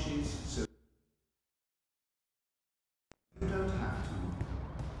watches so you don't have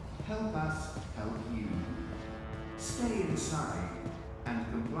to. Help us help you. Stay inside and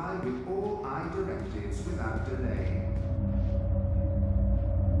comply with all eye directives without delay.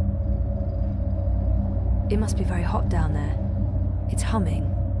 It must be very hot down there. It's humming.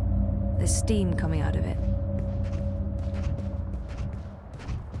 There's steam coming out of it.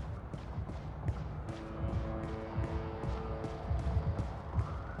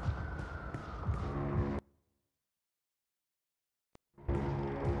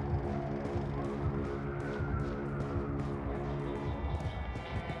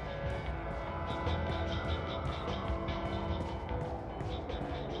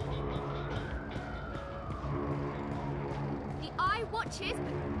 Watches.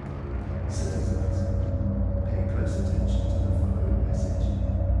 Citizens, pay close attention to the following message.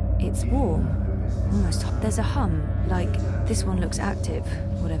 It's warm. Almost hot. There's a hum, like this one looks active,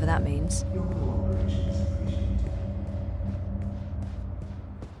 whatever that means. Your cooperation is appreciated.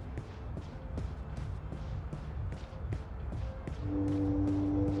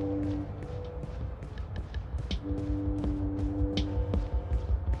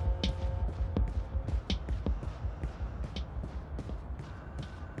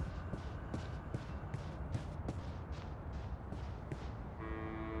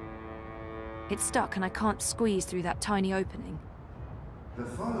 It's stuck and I can't squeeze through that tiny opening. The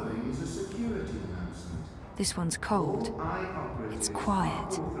following is a security announcement. This one's cold. It's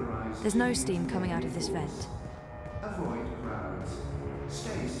quiet. There's no steam coming out of this vent. Avoid crowds.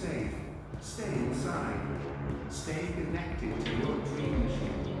 Stay safe. Stay inside. Stay connected to your dream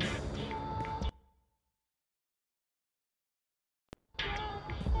machines.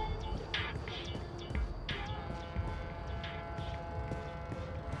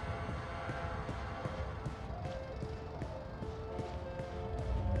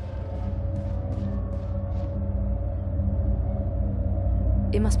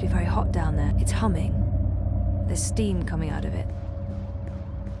 It must be very hot down there. It's humming. There's steam coming out of it.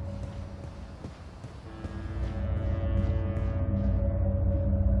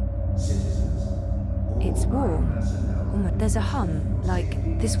 Citizens, It's warm. There's a hum,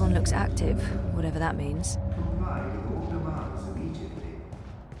 like this one looks active, whatever that means. comply with all demands immediately.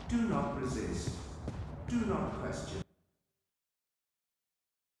 Do not resist. Do not question.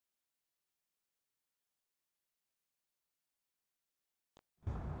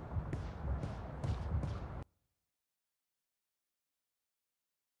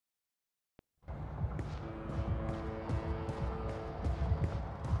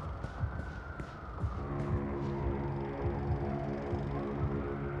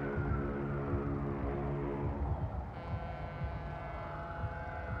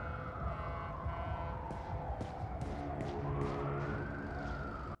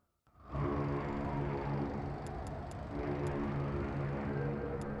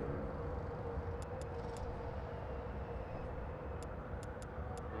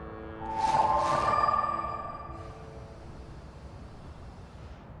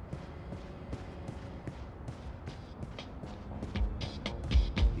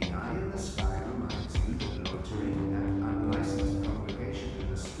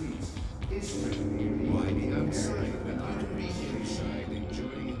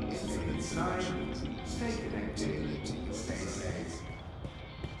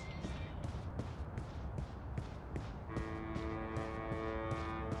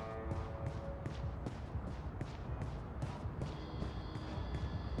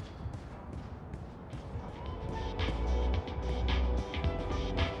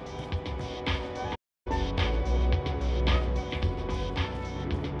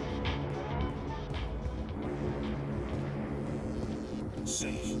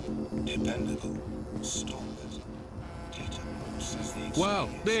 Safe, dependable, stalwart. Data says the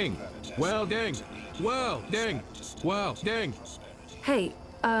Welding! Welding! Welding! Welding! Hey,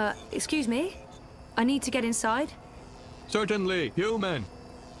 excuse me? I need to get inside? Certainly, human.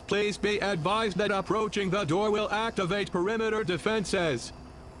 Please be advised that approaching the door will activate perimeter defenses.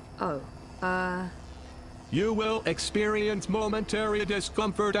 Oh, You will experience momentary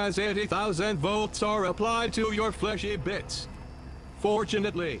discomfort as 80,000 volts are applied to your fleshy bits.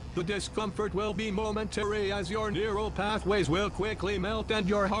 Fortunately, the discomfort will be momentary as your neural pathways will quickly melt and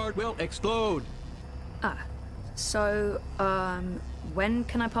your heart will explode. So, when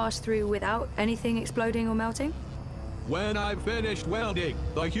can I pass through without anything exploding or melting? When I've finished welding,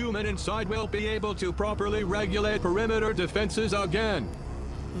 the human inside will be able to properly regulate perimeter defenses again.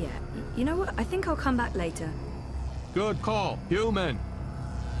 Yeah, you know what? I think I'll come back later. Good call, human.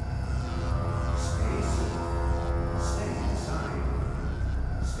 Stay inside.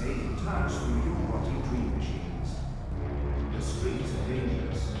 Stay in touch with your body dream machines. The streets are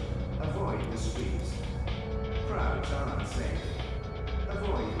dangerous. Avoid the streets. Crowds are unsafe.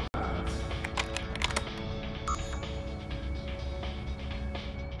 Avoid crowds.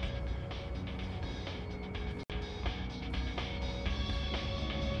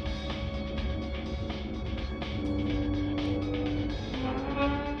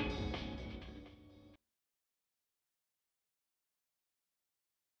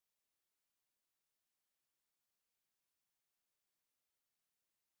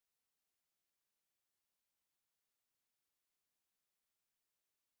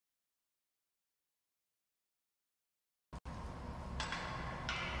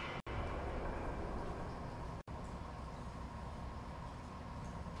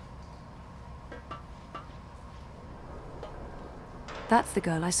 That's the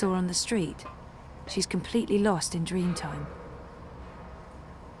girl I saw on the street. She's completely lost in Dreamtime.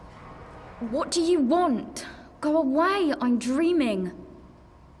 What do you want? Go away, I'm dreaming.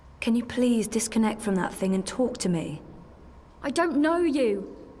 Can you please disconnect from that thing and talk to me? I don't know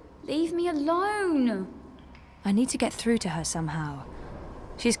you. Leave me alone. I need to get through to her somehow.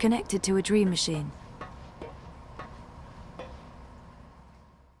 She's connected to a dream machine.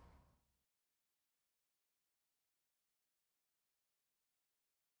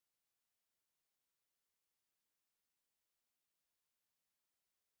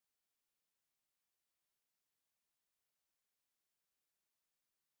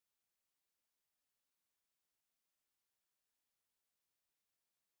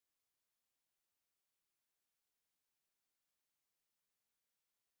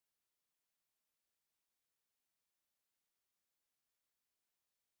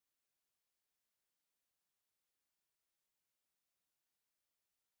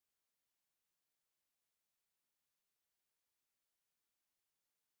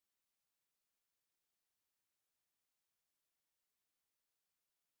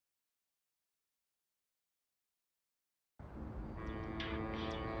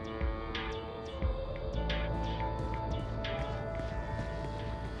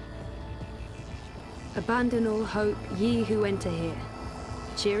 Abandon all hope, ye who enter here.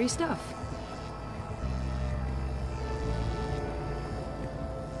 Cheery stuff.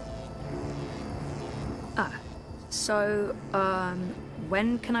 So,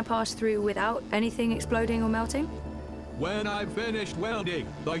 when can I pass through without anything exploding or melting? When I've finished welding,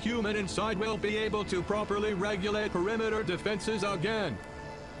 the human inside will be able to properly regulate perimeter defenses again.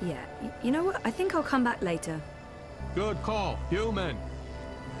 Yeah, you know what? I think I'll come back later. Good call, human.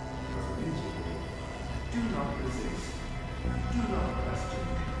 Do not resist. Do not question.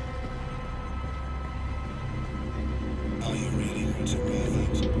 Are you ready to read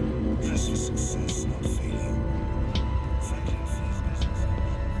it? Press for success, not failure. Franklin Fleet's business.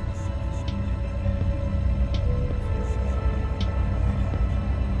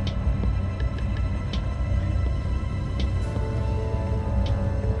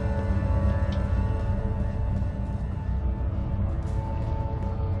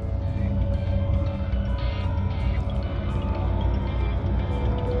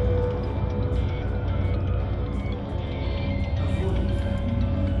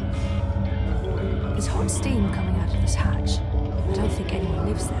 There's hot steam coming out of this hatch. I don't think anyone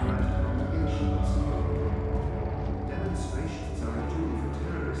lives there. Demonstrations are a tool for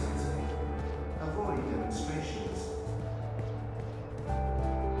terrorists. Avoid demonstrations.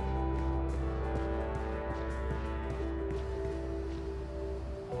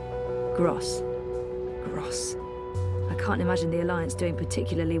 Gross. Gross. I can't imagine the Alliance doing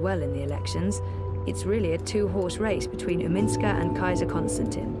particularly well in the elections. It's really a two-horse race between Uminska and Kaiser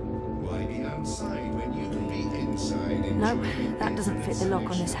Konstantin. Why be outside when you can be inside? Nope, that doesn't fit the lock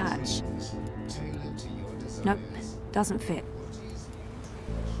on this hatch. Tailored to your desires. Nope, doesn't fit.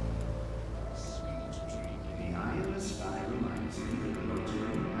 The eye of the sky reminds you that you're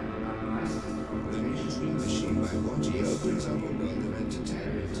doing an unlicensed The new dream machine by Watty opens up a world of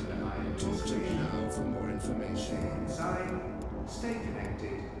entertainment. Talk to me now for more information. inside. Stay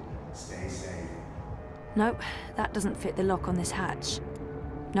connected. Stay safe. Nope, that doesn't fit the lock on this hatch.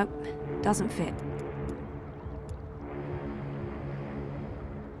 Nope, doesn't fit.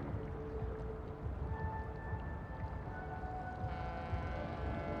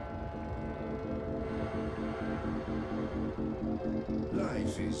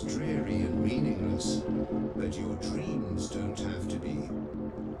 Life is dreary and meaningless, but your dreams don't have to be.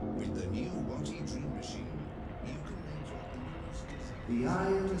 With the new Watty Dream Machine, you can make your endless desires. The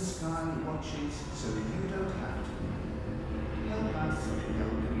eye of the sky watches so that you don't have to. Help us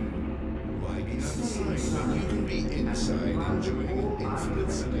help you. Why be outside when you can be inside enjoying an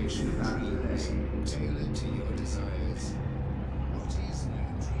infinite selection of dreams tailored to your desires? Watty's new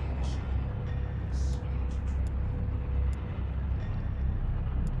dream machine.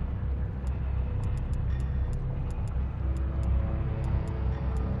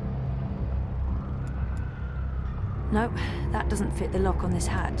 Nope, that doesn't fit the lock on this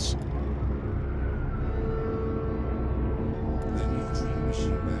hatch. The new dream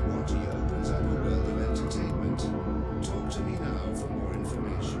machine by Watty opens up a world of entertainment. Talk to me now for more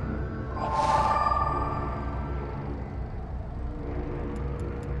information.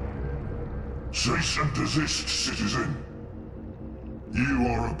 Cease and desist, citizen. You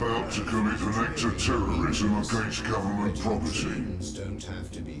are about to commit an act of terrorism against government property. Dreams don't have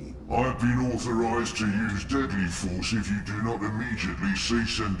to be. I've been authorized to use deadly force if you do not immediately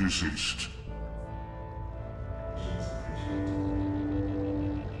cease and desist.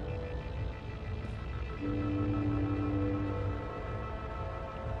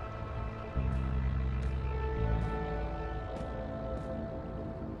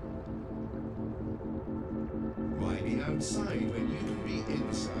 outside when you can be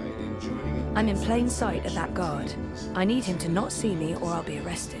inside enjoying I'm in plain sight of that guard. I need him to not see me or I'll be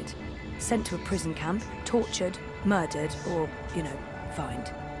arrested. Sent to a prison camp, tortured, murdered, or, you know,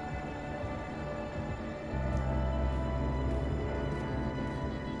 fined.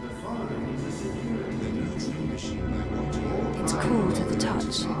 It's cool to the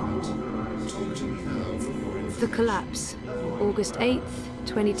touch. The collapse, August 8th,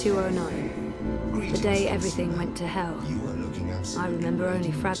 2209. The day everything went to hell. I remember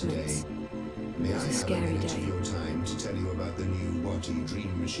only fragments. It was a scary day. Your time to tell you about the new Watty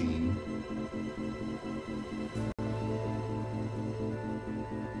Dream Machine.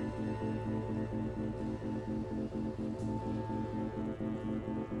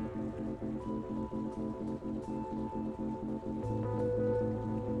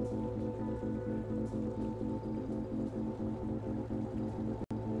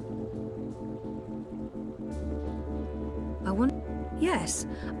 Yes,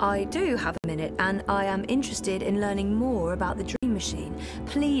 I do have a minute, and I am interested in learning more about the Dream Machine.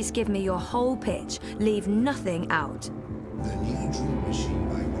 Please give me your whole pitch. Leave nothing out. The new Dream Machine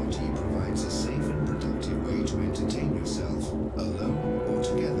by Watty provides a safe and productive way to entertain yourself, alone or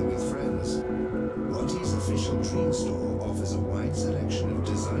together with friends. Watty's official dream store offers a wide selection of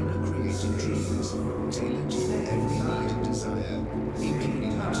designer-created dreams, tailored to your every need and desire,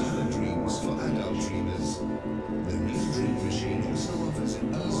 including mature dreams for adult dreamers. The new Dream Machine also offers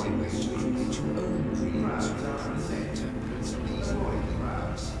an easy way to create your own dreams with appropriate templates and easy building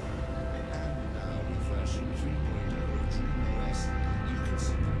blocks. And now with version 3.0 of DreamOS, you can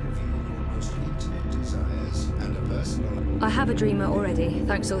simply reveal your most intimate desires and a personal... I have a dreamer already,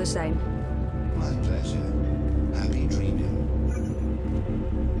 thanks all the same. My pleasure. Happy dreaming.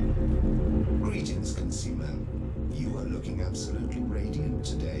 Greetings, consumer. You are looking absolutely radiant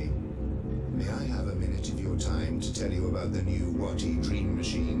today. May I have a minute of your time to tell you about the new Watty Dream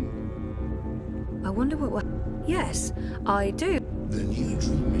Machine? I wonder what... Yes, I do. The new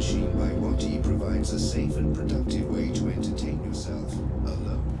Dream Machine by Watty provides a safe and productive way to entertain yourself,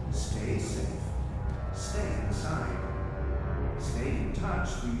 alone. Stay safe. Stay inside. Stay in touch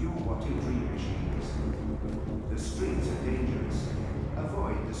with your Watty Dream Machines. The streets are dangerous.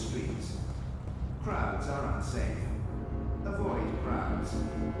 Avoid the streets. Crowds are unsafe. Avoid crowds.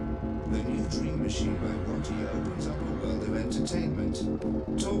 The new Dream Machine by Watty opens up a world of entertainment.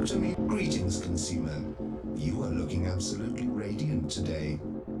 Talk to me. Greetings, consumer. You are looking absolutely radiant today.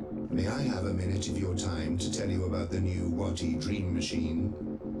 May I have a minute of your time to tell you about the new Watty Dream Machine?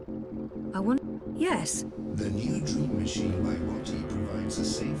 I want... Yes. The new Dream Machine by Watty provides a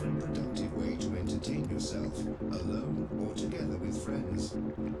safe and productive way to entertain yourself, alone or together with friends.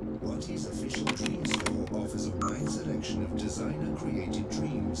 Watty's official dream store offers a wide selection of designer-created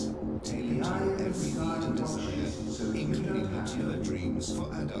dreams, tailored to your every need and desire, including mature dreams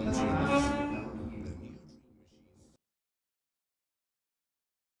for adult dreamers.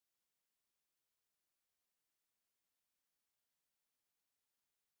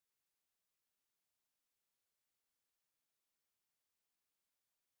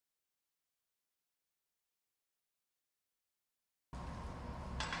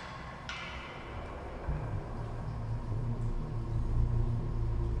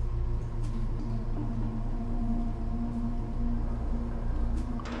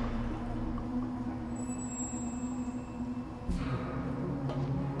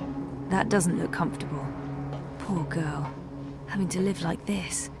 That doesn't look comfortable. Poor girl, having to live like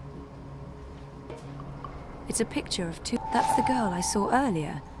this. It's a picture of two... That's the girl I saw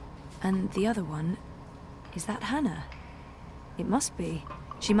earlier. And the other one... Is that Hannah? It must be.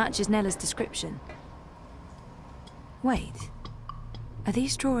 She matches Nella's description. Wait. Are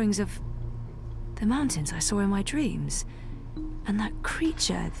these drawings of... the mountains I saw in my dreams? And that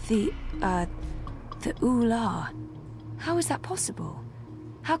creature, the Ula. How is that possible?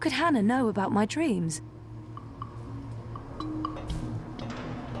 How could Hannah know about my dreams?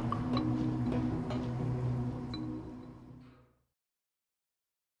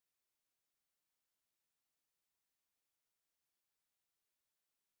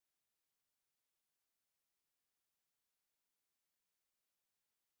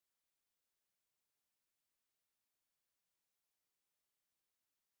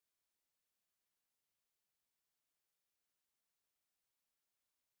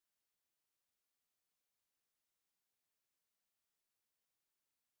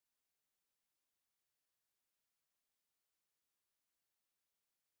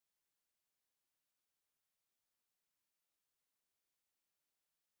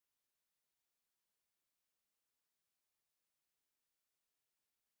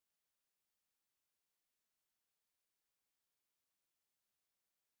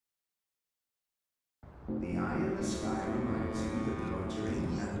 The eye in the sky reminds you that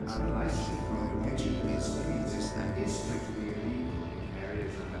loitering and unlicensed prohibition is illegal and is strictly illegal in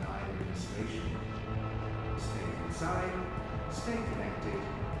areas under high administration. Stay inside, stay connected,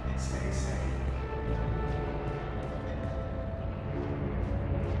 stay safe.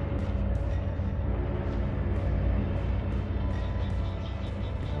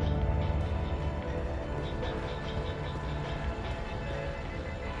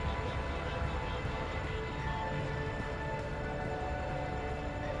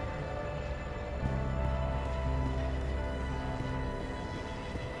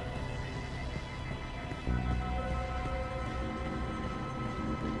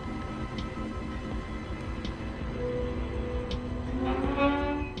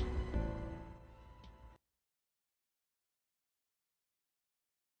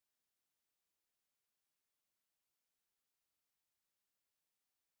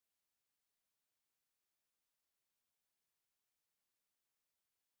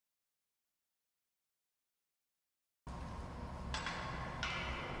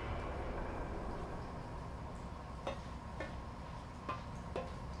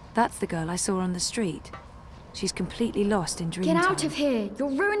 That's the girl I saw on the street. She's completely lost in Dreamtime. Get out of here! You're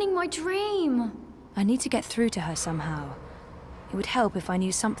ruining my dream! I need to get through to her somehow. It would help if I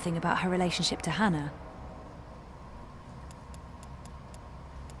knew something about her relationship to Hannah.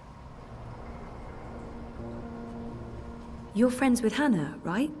 You're friends with Hannah,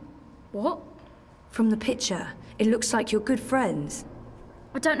 right? What? From the picture, it looks like you're good friends.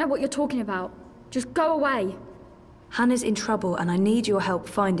 I don't know what you're talking about. Just go away. Hannah's in trouble and I need your help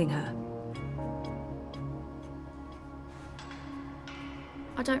finding her.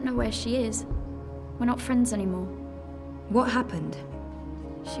 I don't know where she is. We're not friends anymore. What happened?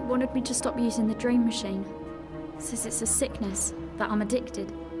 She wanted me to stop using the dream machine. Says it's a sickness, that I'm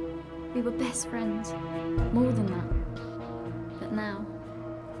addicted. We were best friends. More than that. But now,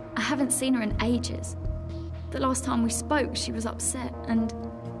 I haven't seen her in ages. The last time we spoke, she was upset and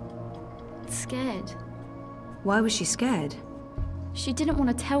scared. Why was she scared? She didn't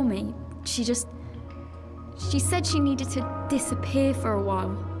want to tell me. She said she needed to disappear for a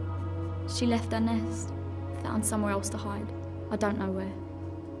while. She left her nest, found somewhere else to hide. I don't know where.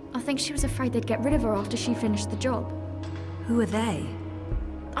 I think she was afraid they'd get rid of her after she finished the job. Who are they?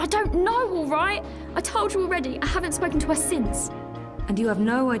 I don't know, all right? I told you already, I haven't spoken to her since. And you have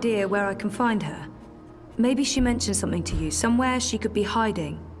no idea where I can find her? Maybe she mentioned something to you, somewhere she could be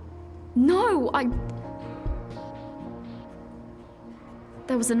hiding. No,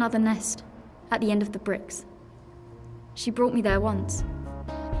 There was another nest, at the end of the bricks. She brought me there once.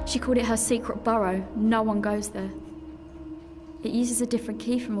 She called it her secret burrow. No one goes there. It uses a different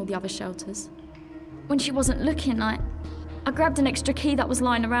key from all the other shelters. When she wasn't looking, I grabbed an extra key that was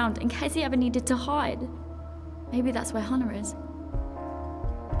lying around in case he ever needed to hide. Maybe that's where Hannah is.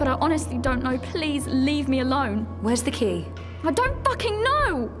 But I honestly don't know. Please leave me alone. Where's the key? I don't fucking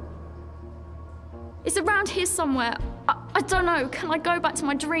know! It's around here somewhere. I don't know. Can I go back to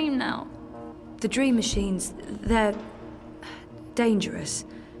my dream now? The dream machines, they're dangerous.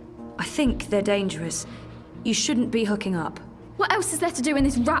 I think they're dangerous. You shouldn't be hooking up. What else is there to do in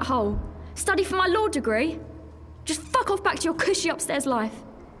this rat hole? Study for my law degree? Just fuck off back to your cushy upstairs life.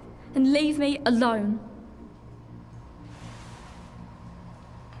 And leave me alone.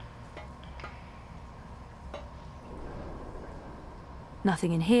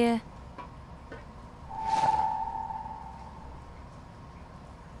 Nothing in here.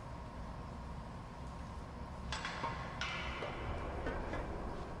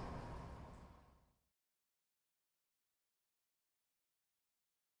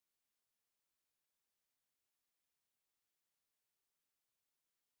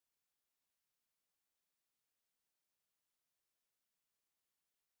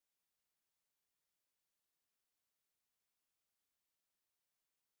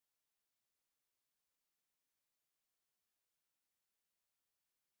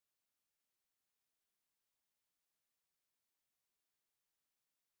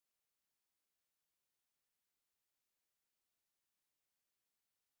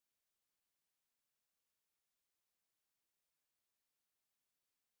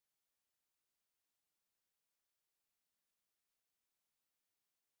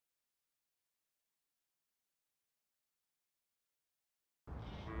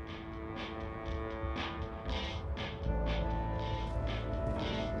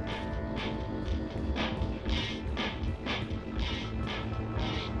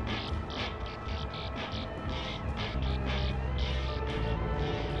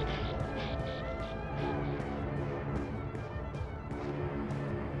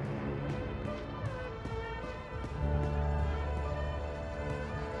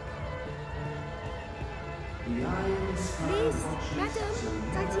 The iron sky Please, watches madam, Selena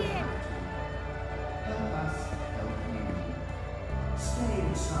再见. Her must help you. Stay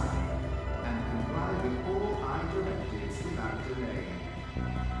inside and comply with all I directives without delay.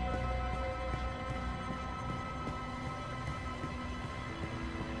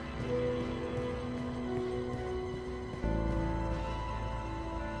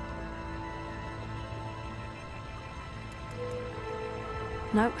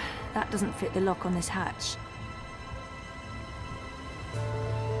 Nope, that doesn't fit the lock on this hatch.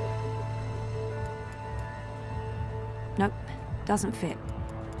 Nope, doesn't fit.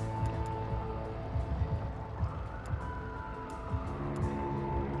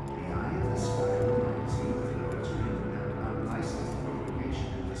 The eye of the sky reminds you that loitering and unlicensed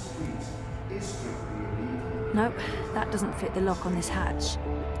provocation in the streets is strictly illegal. Nope, that doesn't fit the lock on this hatch. Stay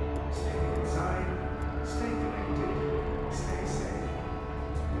inside, stay connected, stay safe.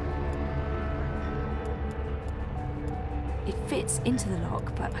 It fits into the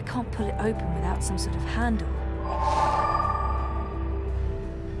lock, but I can't pull it open without some sort of handle.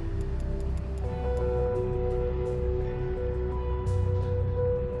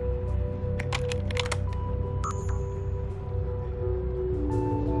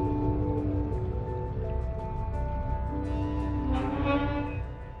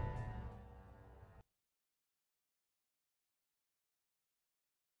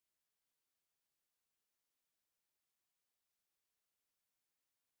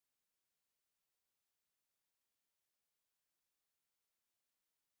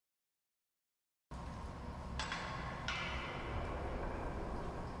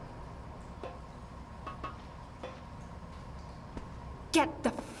 Get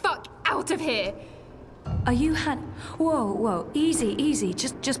the fuck out of here! Are you Whoa, easy, easy.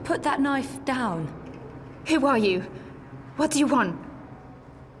 Just put that knife down. Who are you? What do you want?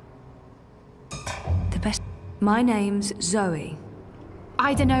 The best. My name's Zoe.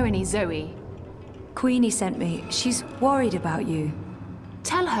 I don't know any Zoe. Queenie sent me. She's worried about you.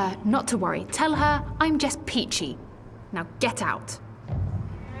 Tell her not to worry. Tell her I'm just peachy. Now get out.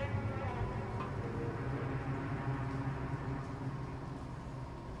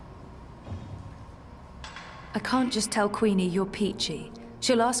 I can't just tell Queenie you're peachy.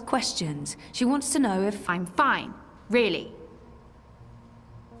 She'll ask questions. She wants to know if... I'm fine. Really.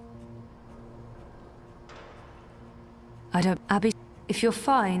 I don't... Abby, if you're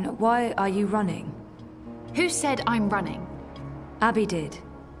fine, why are you running? Who said I'm running? Abby did.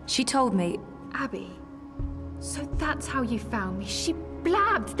 She told me... Abby? So that's how you found me. She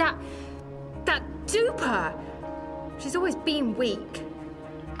blabbed that duper. She's always been weak.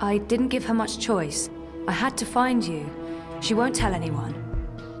 I didn't give her much choice. I had to find you. She won't tell anyone.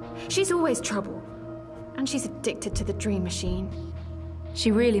 She's always trouble. And she's addicted to the dream machine.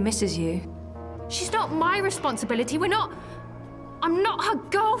 She really misses you. She's not my responsibility. I'm not her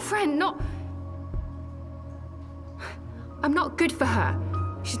girlfriend, I'm not good for her.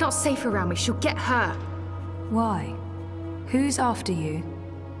 She's not safe around me. She'll get hurt. Why? Who's after you?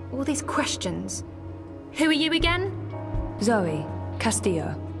 All these questions. Who are you again? Zoe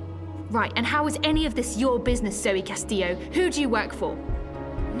Castillo. Right, and how is any of this your business, Zoe Castillo? Who do you work for?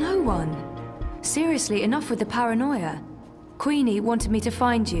 No one. Seriously, enough with the paranoia. Queenie wanted me to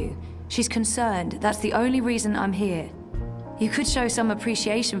find you. She's concerned. That's the only reason I'm here. You could show some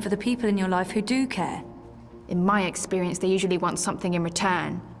appreciation for the people in your life who do care. In my experience, they usually want something in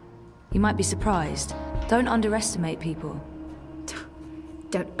return. You might be surprised. Don't underestimate people.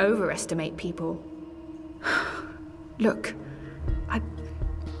 Don't overestimate people. Look,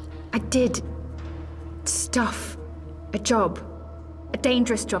 I did stuff, a job, a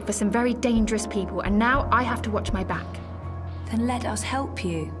dangerous job for some very dangerous people, and now I have to watch my back. Then let us help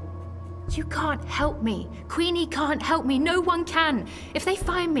you. You can't help me. Queenie can't help me. No one can. If they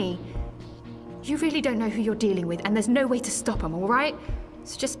find me, you really don't know who you're dealing with, and there's no way to stop them, all right?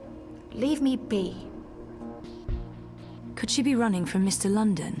 So just leave me be. Could she be running from Mr.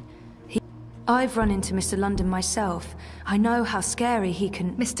 London? I've run into Mr. London myself. I know how scary he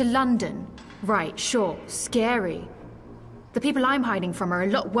can... Mr. London? Right, sure, scary. The people I'm hiding from are a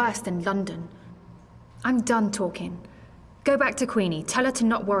lot worse than London. I'm done talking. Go back to Queenie. Tell her to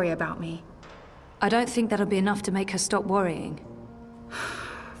not worry about me. I don't think that'll be enough to make her stop worrying.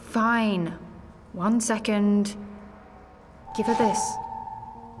 Fine. 1 second. Give her this.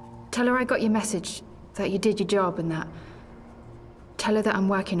 Tell her I got your message, that you did your job and that. Tell her that I'm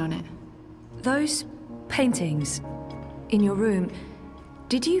working on it. Those paintings in your room,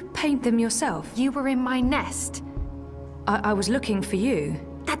 did you paint them yourself? You were in my nest. I was looking for you.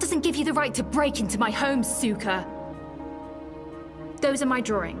 That doesn't give you the right to break into my home, Suka. Those are my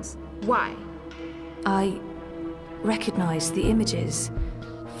drawings. Why? I recognize the images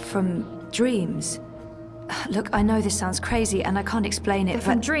from dreams. Look, I know this sounds crazy and I can't explain it, They're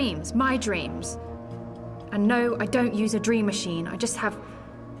from dreams, my dreams. And no, I don't use a dream machine. I just have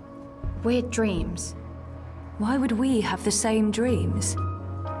weird dreams. Why would we have the same dreams?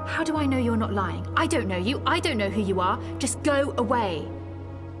 How do I know you're not lying? I don't know you. I don't know who you are. Just go away.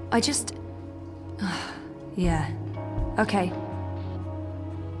 I just... yeah. Okay.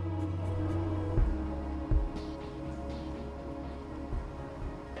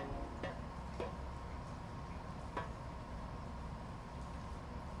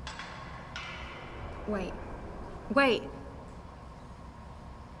 Wait.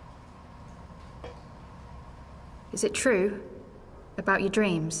 Is it true about your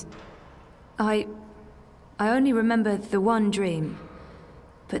dreams? I only remember the one dream,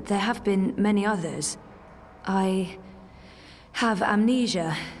 but there have been many others. I have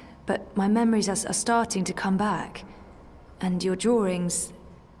amnesia, but my memories are starting to come back. And your drawings...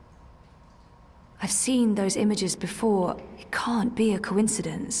 I've seen those images before. It can't be a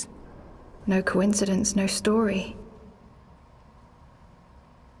coincidence. No coincidence, no story.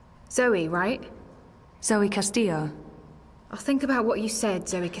 Zoe, right? Zoe Castillo. I'll think about what you said,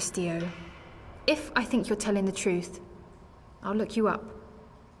 Zoe Castillo. If I think you're telling the truth, I'll look you up.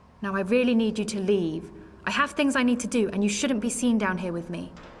 Now, I really need you to leave. I have things I need to do, and you shouldn't be seen down here with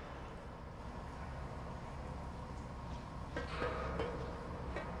me.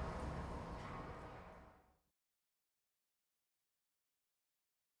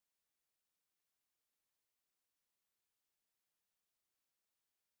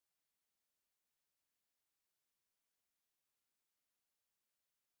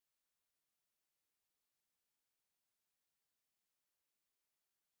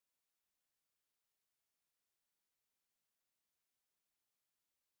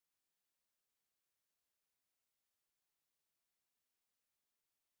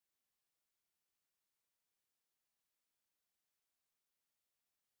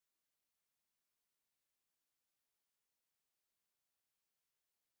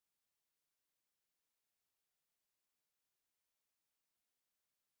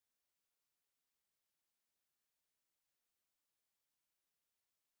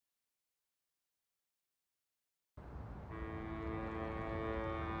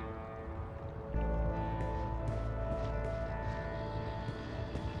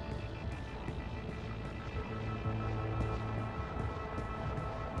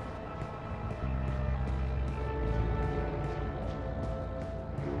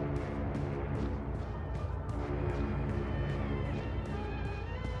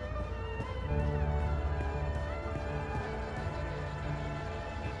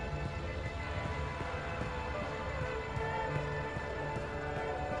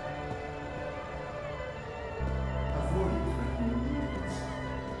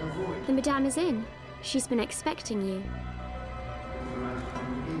 The Madame is in. She's been expecting you.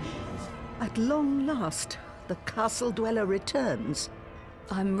 At long last, the castle dweller returns.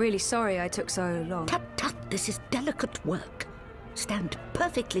 I'm really sorry I took so long. Tut, tut, this is delicate work. Stand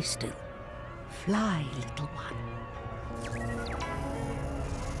perfectly still. Fly, little one.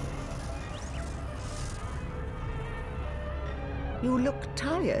 You look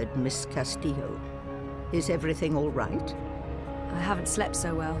tired, Miss Castillo. Is everything all right? I haven't slept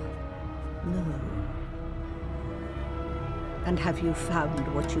so well. No. And have you found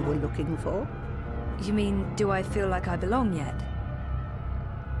what you were looking for? You mean, do I feel like I belong yet?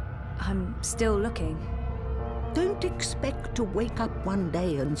 I'm still looking. Don't expect to wake up one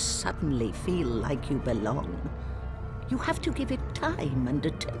day and suddenly feel like you belong. You have to give it time and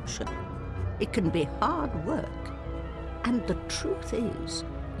attention. It can be hard work. And the truth is,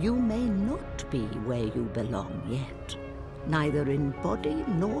 you may not be where you belong yet. Neither in body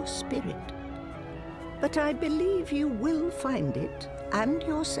nor spirit. But I believe you will find it, and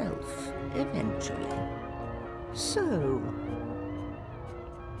yourself, eventually. So,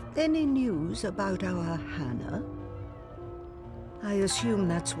 any news about our Hannah? I assume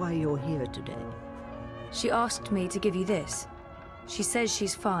that's why you're here today. She asked me to give you this. She says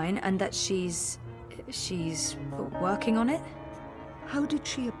she's fine and that she's working on it. How did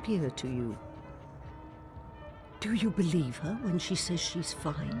she appear to you? Do you believe her when she says she's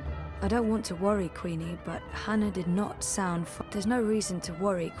fine? I don't want to worry, Queenie, but Hannah did not sound There's no reason to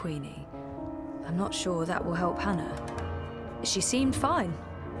worry, Queenie. I'm not sure that will help Hannah. She seemed fine.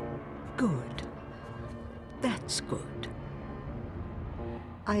 Good. That's good.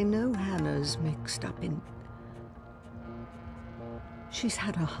 I know Hannah's mixed up in... She's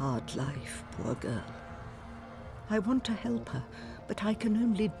had a hard life, poor girl. I want to help her, but I can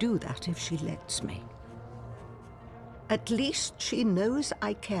only do that if she lets me. At least she knows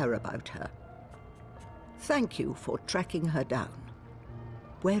I care about her. Thank you for tracking her down.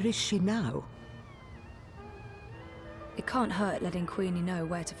 Where is she now? It can't hurt letting Queenie know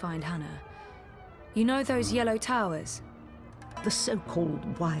where to find Hannah. You know those yellow towers? The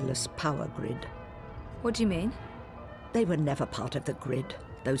so-called wireless power grid. What do you mean? They were never part of the grid.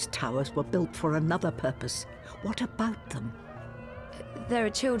 Those towers were built for another purpose. What about them? There are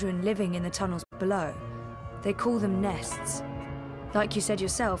children living in the tunnels below. They call them nests. Like you said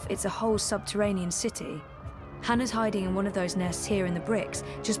yourself, it's a whole subterranean city. Hannah's hiding in one of those nests here in the bricks,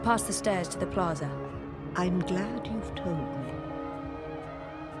 just past the stairs to the plaza. I'm glad you've told me.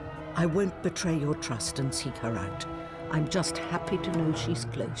 I won't betray your trust and seek her out. I'm just happy to know she's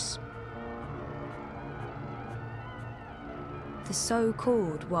close. The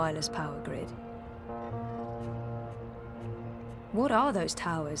so-called wireless power grid. What are those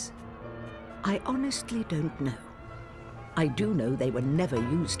towers? I honestly don't know. I do know they were never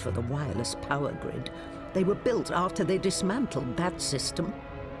used for the wireless power grid. They were built after they dismantled that system.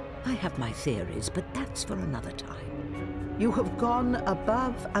 I have my theories, but that's for another time. You have gone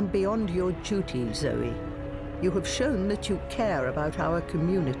above and beyond your duty, Zoe. You have shown that you care about our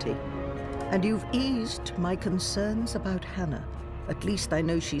community. And you've eased my concerns about Hannah. At least I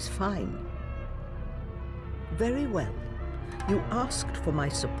know she's fine. Very well. You asked for my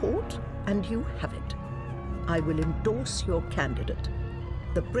support, and you have it. I will endorse your candidate.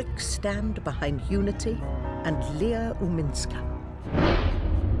 The bricks stand behind Unity and Leah Uminska.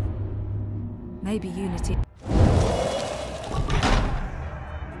 Maybe Unity.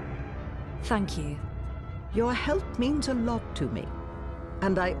 Thank you. Your help means a lot to me,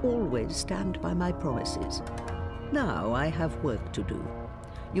 and I always stand by my promises. Now I have work to do.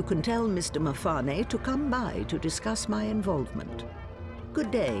 You can tell Mr. Mafane to come by to discuss my involvement.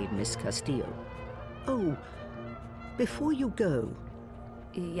 Good day, Miss Castillo. Oh, before you go...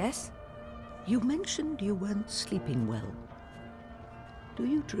 Yes? You mentioned you weren't sleeping well. Do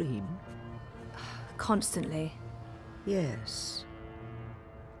you dream? Constantly. Yes.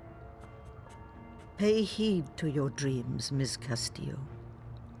 Pay heed to your dreams, Miss Castillo.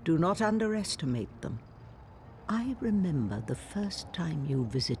 Do not underestimate them. I remember the first time you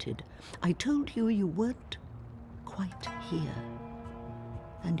visited. I told you you weren't quite here.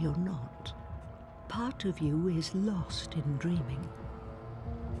 And you're not. Part of you is lost in dreaming.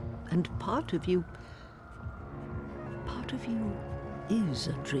 And part of you is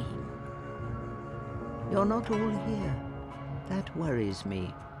a dream. You're not all here. That worries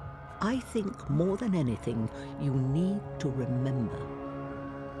me. I think more than anything, you need to remember.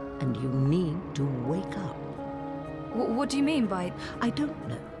 And you need to wake up. What do you mean by... I don't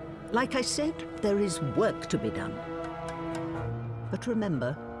know. Like I said, there is work to be done. But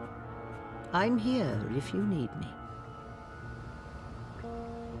remember, I'm here if you need me.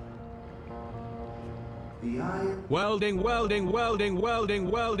 Welding, welding, welding, welding,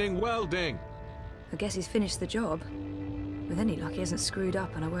 welding, welding. I guess he's finished the job. With any luck, he hasn't screwed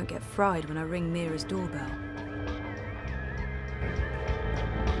up and I won't get fried when I ring Mira's doorbell.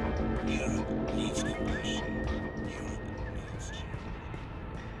 Europe needs compassion. Europe needs you.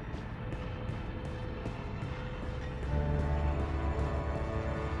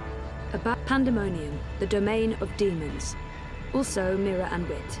 About Pandemonium, the domain of demons. Also Mira and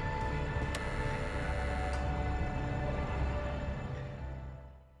Wit.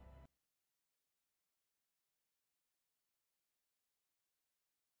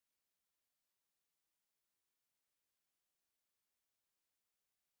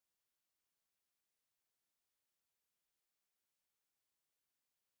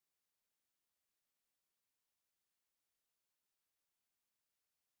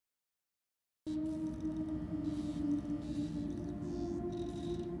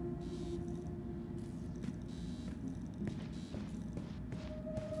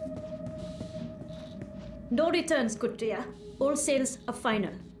 No returns, Kutria. All sales are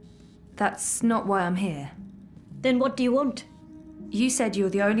final. That's not why I'm here. Then what do you want? You said you're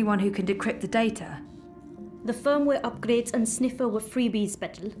the only one who can decrypt the data. The firmware upgrades and Sniffer were freebies,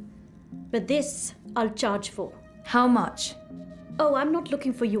 Petal. But this, I'll charge for. How much? Oh, I'm not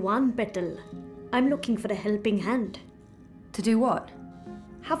looking for yuan, Petal. I'm looking for a helping hand. To do what?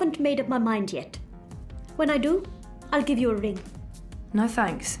 Haven't made up my mind yet. When I do, I'll give you a ring. No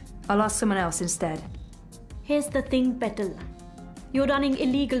thanks. I'll ask someone else instead. Here's the thing, Petal. You're running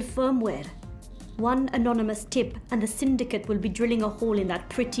illegal firmware. One anonymous tip and the syndicate will be drilling a hole in that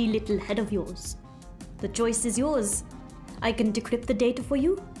pretty little head of yours. The choice is yours. I can decrypt the data for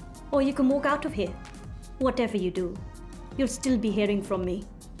you, or you can walk out of here. Whatever you do, you'll still be hearing from me.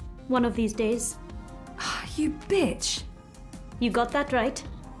 One of these days. You bitch! You got that right.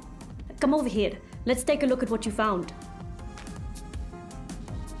 Come over here. Let's take a look at what you found.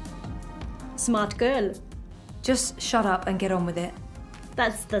 Smart girl. Just shut up and get on with it.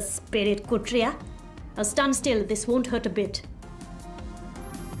 That's the spirit, Kutria. Now stand still. This won't hurt a bit.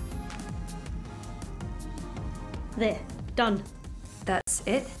 There. Done. That's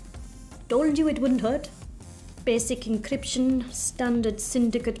it? Told you it wouldn't hurt. Basic encryption, standard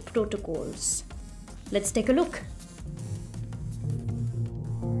syndicate protocols. Let's take a look.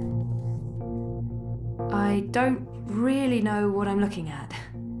 I don't really know what I'm looking at.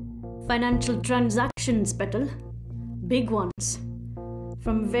 Financial transactions, Petal. Big ones.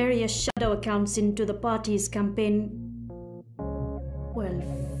 From various shadow accounts into the party's campaign. Well,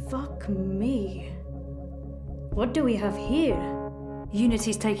 fuck me. What do we have here?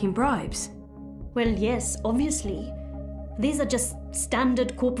 Unity's taking bribes. Well, yes, obviously. These are just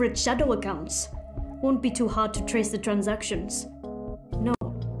standard corporate shadow accounts. Won't be too hard to trace the transactions. No,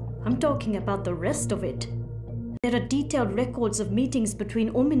 I'm talking about the rest of it. There are detailed records of meetings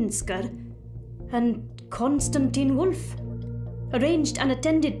between Ominsker and Konstantin Wolf, arranged and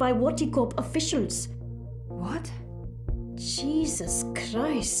attended by Waticorp officials. What? Jesus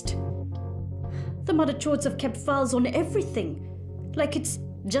Christ. The Mother Chords have kept files on everything, like it's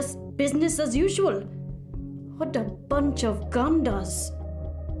just business as usual. What a bunch of gandas.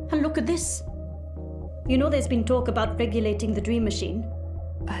 And look at this. You know there's been talk about regulating the Dream Machine?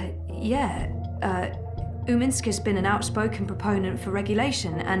 Yeah. Uminsker's been an outspoken proponent for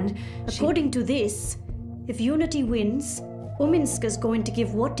regulation, and according to this, if Unity wins, Uminsker's going to give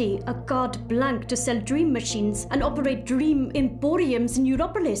Wati a carte blanche to sell Dream Machines and operate Dream Emporiums in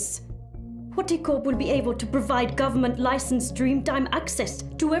Europolis. Waticorp will be able to provide government-licensed Dreamtime access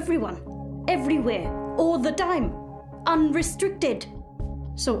to everyone, everywhere, all the time, unrestricted.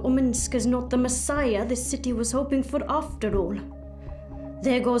 So Uminsker's not the messiah this city was hoping for after all.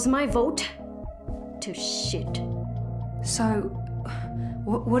 There goes my vote. To shit. So,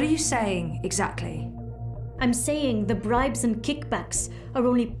 what are you saying exactly? I'm saying the bribes and kickbacks are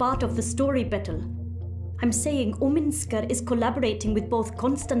only part of the story, Petal. I'm saying Ominsker is collaborating with both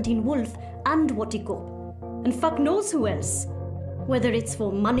Konstantin Wolf and Waticorp. And fuck knows who else. Whether it's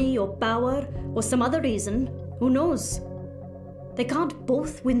for money or power or some other reason, who knows? They can't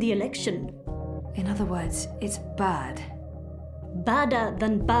both win the election. In other words, it's bad. Badder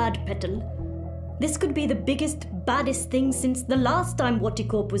than bad, Petal. This could be the biggest, baddest thing since the last time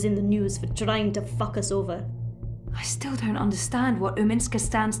Waticorp was in the news for trying to fuck us over. I still don't understand what Uminsker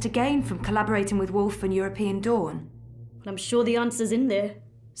stands to gain from collaborating with Wolf and European Dawn. Well, I'm sure the answer's in there.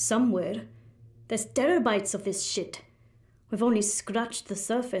 Somewhere. There's terabytes of this shit. We've only scratched the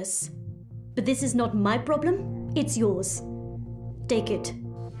surface. But this is not my problem. It's yours. Take it.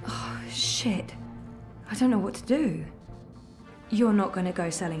 Oh, shit. I don't know what to do. You're not going to go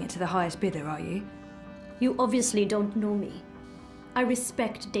selling it to the highest bidder, are you? You obviously don't know me. I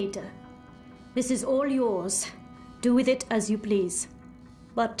respect data. This is all yours. Do with it as you please.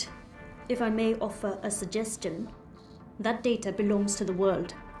 But, if I may offer a suggestion, that data belongs to the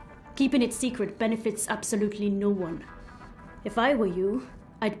world. Keeping it secret benefits absolutely no one. If I were you,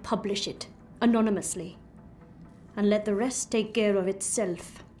 I'd publish it, anonymously. And let the rest take care of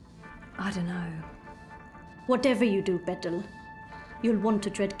itself. I don't know. Whatever you do, Petal, you'll want to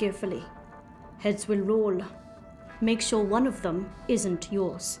tread carefully. Heads will roll. Make sure one of them isn't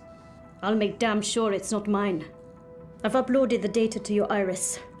yours. I'll make damn sure it's not mine. I've uploaded the data to your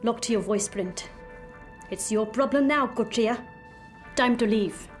iris, locked to your voice print. It's your problem now, Kutria. Time to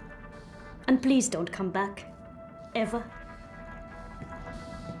leave. And please don't come back. Ever.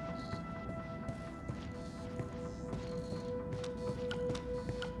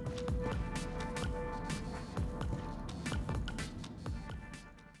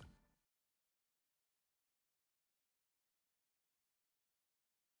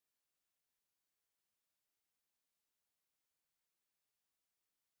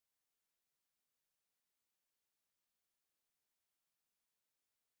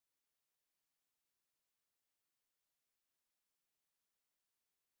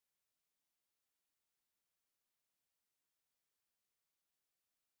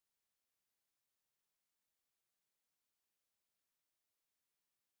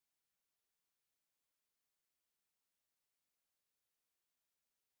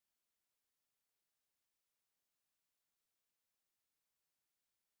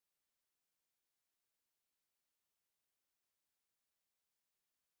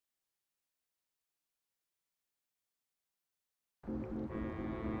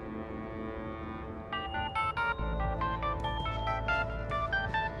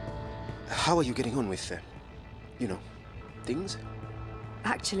 How are you getting on with you know, things?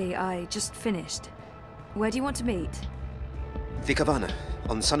 Actually, I just finished. Where do you want to meet? The Cabana,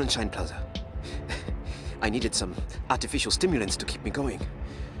 on Sun and Shine Plaza. I needed some artificial stimulants to keep me going.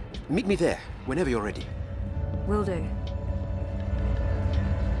 Meet me there, whenever you're ready. Will do.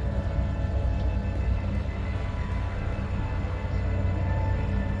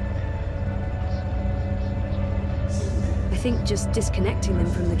 I think just disconnecting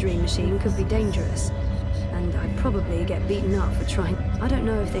them from the Dream Machine could be dangerous. And I'd probably get beaten up for trying. I don't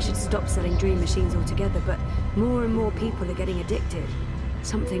know if they should stop selling Dream Machines altogether, but more and more people are getting addicted.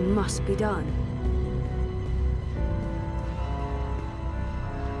 Something must be done.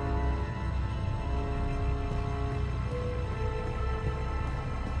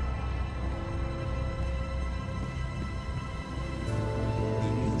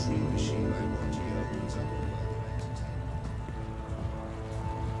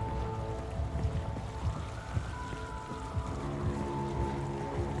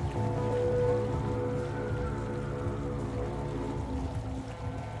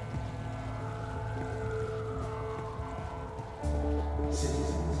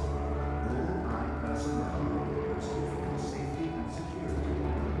 Citizens, all eye personnel are posted for safety and security.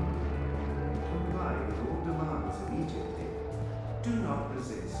 Comply with all demands immediately. Do not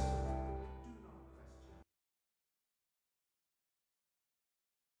resist.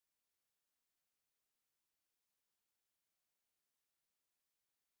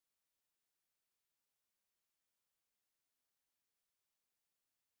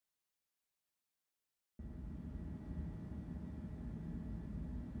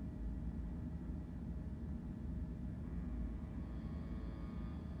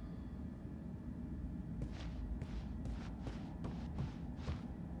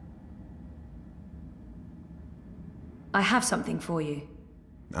 I have something for you.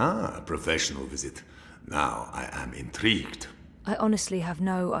 Ah, a professional visit. Now I am intrigued. I honestly have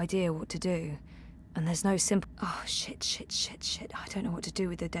no idea what to do. And there's no simple... Oh, shit. I don't know what to do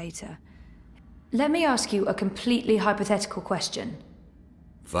with the data. Let me ask you a completely hypothetical question.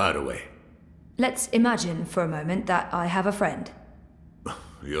 Fire away. Let's imagine for a moment that I have a friend.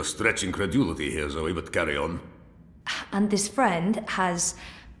 You're stretching credulity here, Zoe, but carry on. And this friend has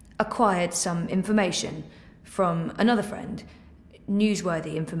acquired some information from another friend,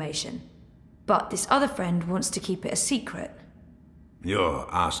 newsworthy information. But this other friend wants to keep it a secret. You're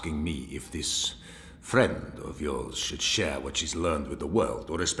asking me if this friend of yours should share what she's learned with the world,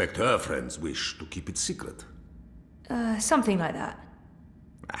 or respect her friend's wish to keep it secret? Something like that.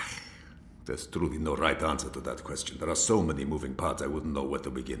 There's truly no right answer to that question. There are so many moving parts I wouldn't know where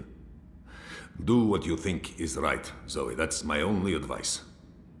to begin. Do what you think is right, Zoe. That's my only advice.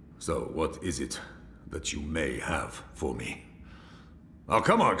 So, what is it that you may have for me? Oh,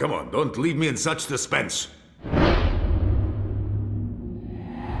 come on. Don't leave me in such suspense.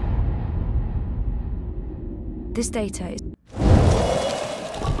 This data is...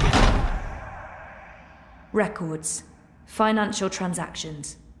 Records. Financial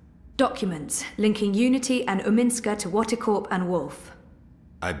transactions. Documents linking Unity and Uminska to Watercorp and Wolf.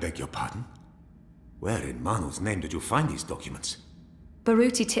 I beg your pardon? Where in Manu's name did you find these documents?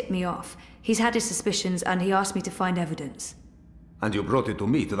 Baruti tipped me off. He's had his suspicions and he asked me to find evidence. And you brought it to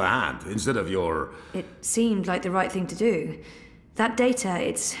me, to the hand, instead of your... It seemed like the right thing to do. That data,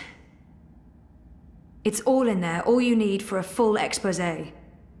 it's all in there, all you need for a full exposé.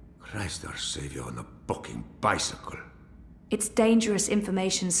 Christ our Savior on a bucking bicycle. It's dangerous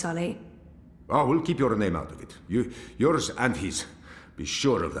information, Sully. Oh, we'll keep your name out of it. Yours and his. Be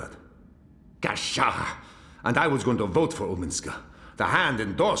sure of that. Gasha! And I was going to vote for Uminska. The hand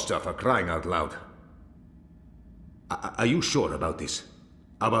endorsed her, for crying out loud. Are you sure about this?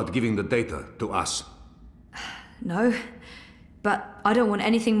 About giving the data to us? No, but I don't want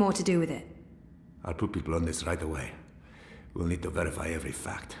anything more to do with it. I'll put people on this right away. We'll need to verify every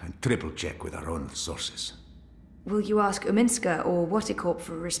fact and triple check with our own sources. Will you ask Uminska or Watercorp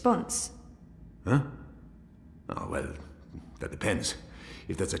for a response? Huh? Oh, well, that depends.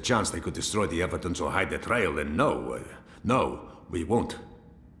 If there's a chance they could destroy the evidence or hide the trail, then no. No, we won't.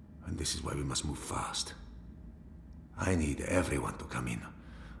 And this is why we must move fast. I need everyone to come in.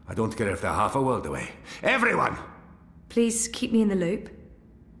 I don't care if they're half a world away. Everyone! Please keep me in the loop.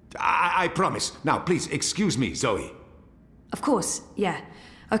 I promise. Now, please, excuse me, Zoe. Of course, yeah.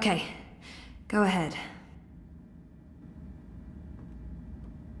 Okay. Go ahead.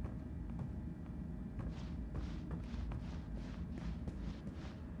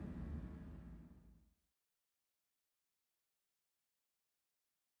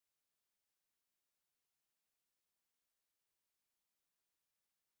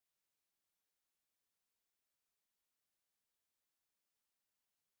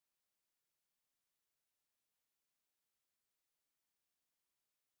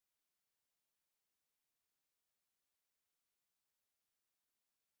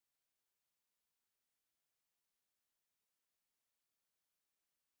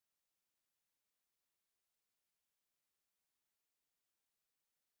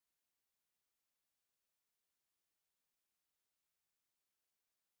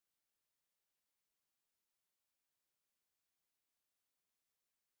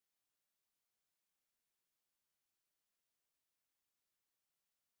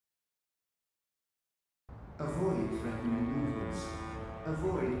 Avoid threatening movements.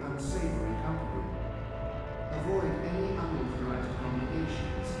 Avoid unsavory company. Avoid any unauthorized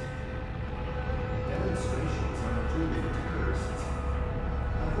congregations. Demonstrations are a tool for terrorists.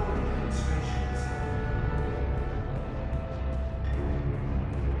 Avoid demonstrations.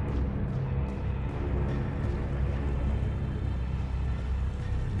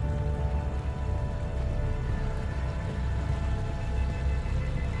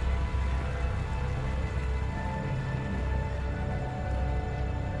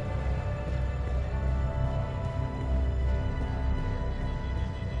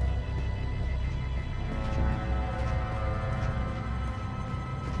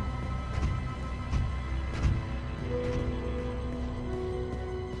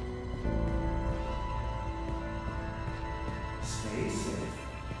 Stay safe.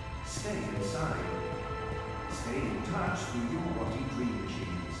 Stay inside. Stay in touch with your body dream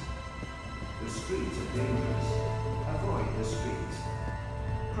machines. The streets are dangerous. Avoid the streets.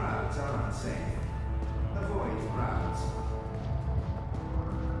 Crowds are unsafe. Avoid crowds.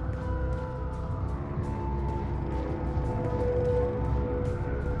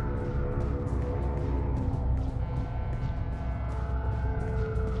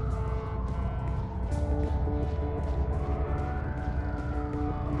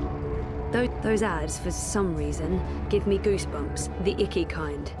 Those ads, for some reason, give me goosebumps, the icky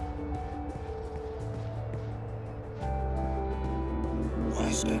kind.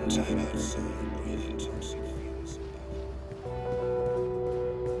 Why spend time outside breathing toxic fumes?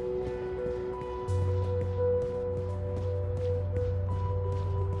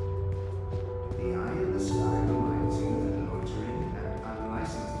 The eye in the sky reminds you that loitering and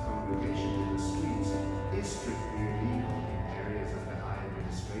unlicensed congregation in the streets is strictly illegal in areas of the high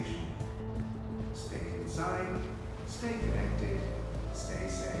administration. Stay inside, stay connected, stay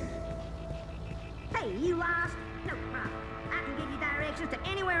safe. Hey, you lost? No problem. I can give you directions to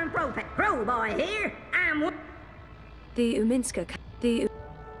anywhere in Pro Boy here. The Uminska...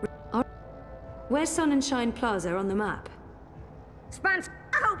 Where's Sun and Shine Plaza on the map? Sponsor,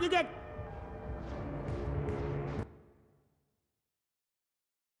 I hope you get...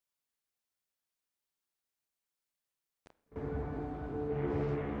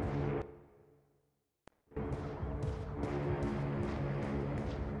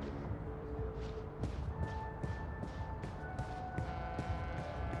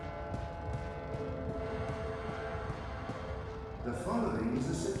 The following is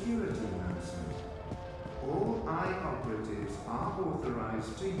a security announcement. All eye operatives are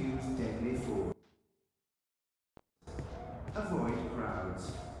authorized to use deadly force. Avoid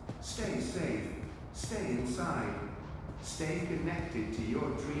crowds. Stay safe. Stay inside. Stay connected to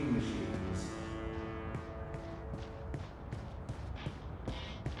your dream machines.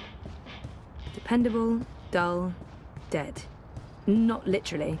 Dependable, dull, dead. Not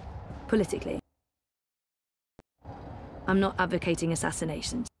literally, politically. I'm not advocating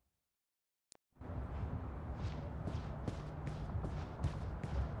assassinations.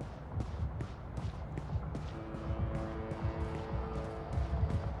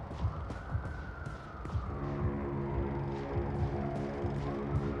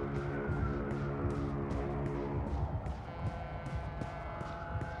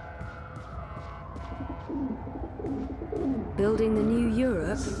 Building the new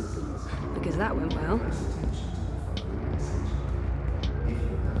Europe? Because that went well.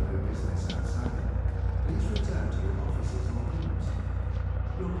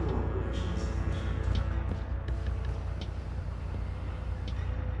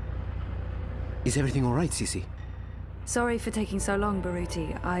 Is everything all right, Sisi? Sorry for taking so long,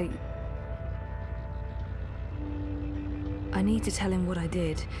 Baruti. I need to tell him what I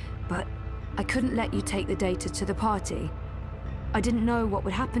did, but I couldn't let you take the data to the party. I didn't know what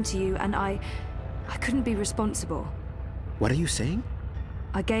would happen to you, and I couldn't be responsible. What are you saying?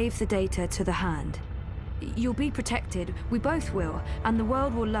 I gave the data to the Hand. You'll be protected, we both will, and the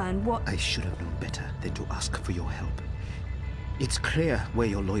world will learn what— I should have known better than to ask for your help. It's clear where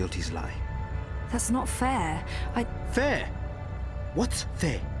your loyalties lie. That's not fair. Fair? What's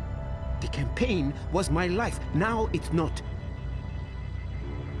fair? The campaign was my life. Now it's not.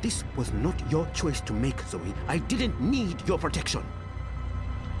 This was not your choice to make, Zoe. I didn't need your protection.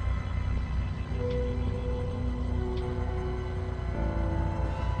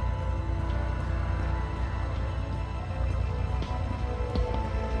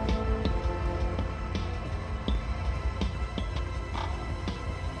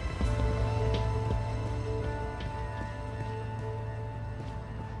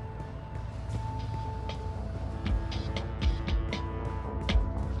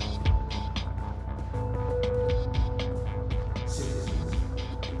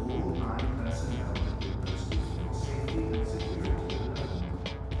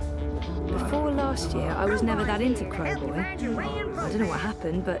 last year, I was never that into Crowboy. I don't know what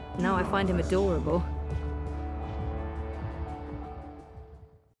happened, but now I find him adorable.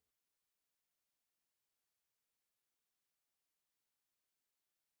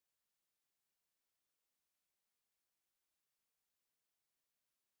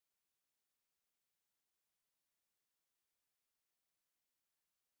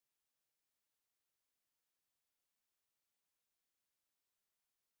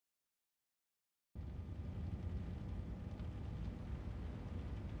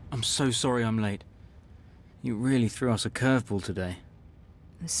 I'm so sorry I'm late. You really threw us a curveball today.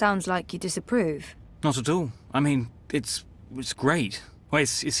 It sounds like you disapprove. Not at all. I mean, it's great. Well,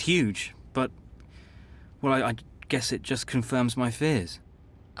 it's huge, but... Well, I guess it just confirms my fears.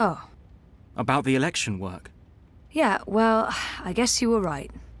 Oh. About the election work. Yeah, well, I guess you were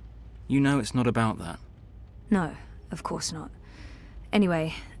right. You know it's not about that. No, of course not.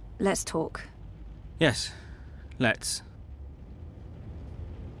 Anyway, let's talk. Yes, let's.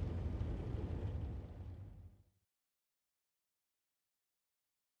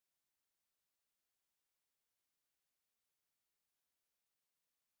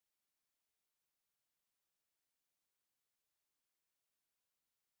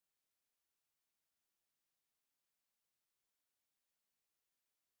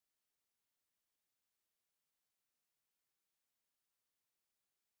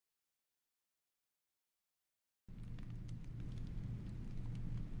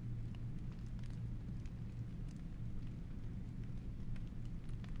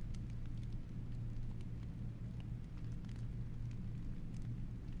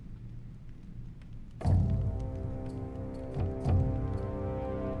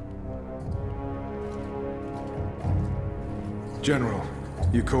 General,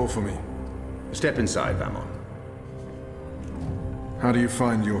 you call for me. Step inside, Vamon. How do you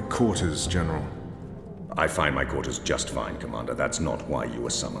find your quarters, General? I find my quarters just fine, Commander. That's not why you were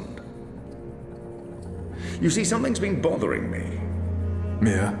summoned. You see, something's been bothering me.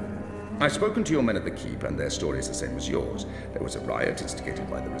 Mia? I've spoken to your men at the Keep, and their story is the same as yours. There was a riot instigated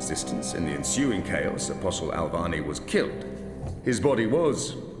by the Resistance. In the ensuing chaos, Apostle Alvani was killed. His body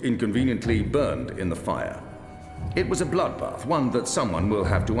was, inconveniently, burned in the fire. It was a bloodbath, one that someone will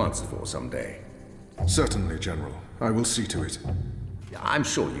have to answer for someday. Certainly, General. I will see to it. I'm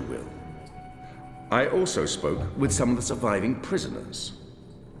sure you will. I also spoke with some of the surviving prisoners.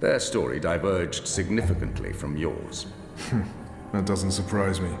 Their story diverged significantly from yours. That doesn't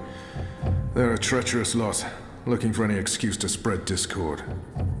surprise me. They're a treacherous lot, looking for any excuse to spread discord.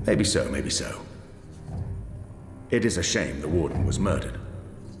 Maybe so, maybe so. It is a shame the Warden was murdered.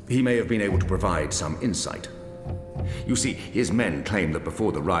 He may have been able to provide some insight. You see, his men claim that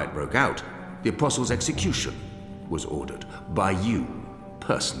before the riot broke out, the Apostle's execution was ordered by you,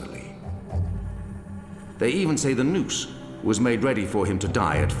 personally. They even say the noose was made ready for him to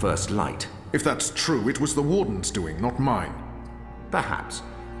die at first light. If that's true, it was the Warden's doing, not mine. Perhaps,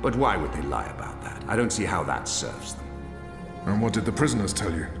 but why would they lie about that? I don't see how that serves them. And what did the prisoners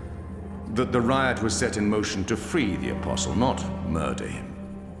tell you? That the riot was set in motion to free the Apostle, not murder him.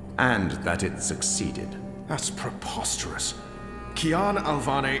 And that it succeeded. That's preposterous. Kian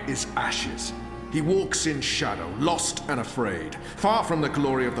Alvane is ashes. He walks in shadow, lost and afraid, far from the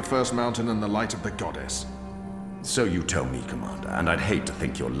glory of the First Mountain and the light of the Goddess. So you tell me, Commander, and I'd hate to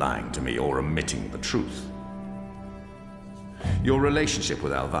think you're lying to me or omitting the truth. Your relationship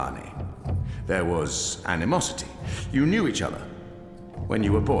with Alvani. There was animosity. You knew each other when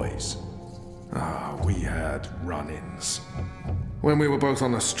you were boys. We had run-ins. When we were both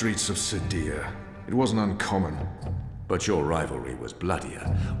on the streets of Sidia. It wasn't uncommon. But your rivalry was bloodier,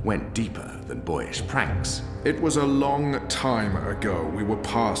 went deeper than boyish pranks. It was a long time ago. We were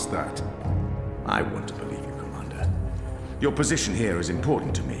past that. I want to believe you, Commander. Your position here is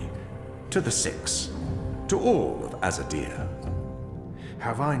important to me. To the Six. To all of Azadir.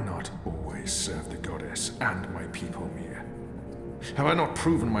 Have I not always served the Goddess and my people, Mia? Have I not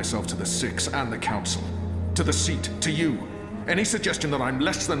proven myself to the Six and the Council? To the Seat, to you? Any suggestion that I'm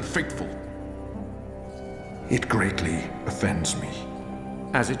less than faithful? It greatly offends me.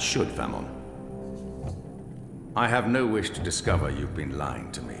 As it should, Famon. I have no wish to discover you've been lying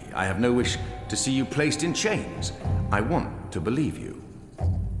to me. I have no wish to see you placed in chains. I want to believe you.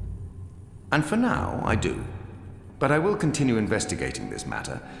 And for now, I do. But I will continue investigating this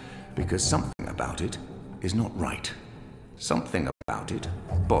matter, because something about it is not right. Something about it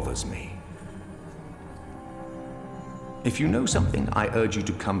bothers me. If you know something, I urge you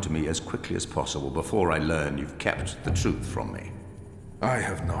to come to me as quickly as possible before I learn you've kept the truth from me. I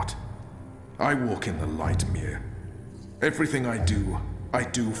have not. I walk in the light, Mir. Everything I do, I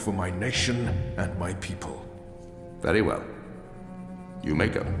do for my nation and my people. Very well. You may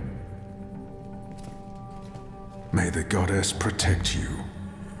go. May the goddess protect you,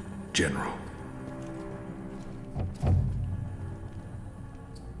 General.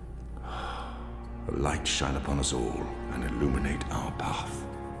 The light shine upon us all and illuminate our path.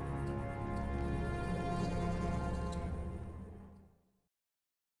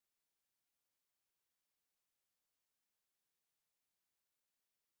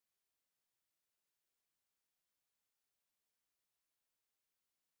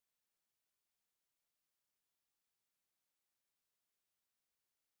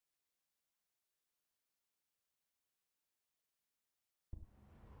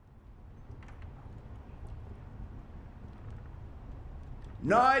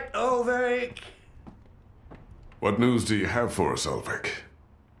 Night, Ulvik! What news do you have for us, Ulvik?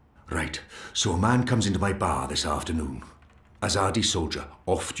 Right, so a man comes into my bar this afternoon. Azadi soldier,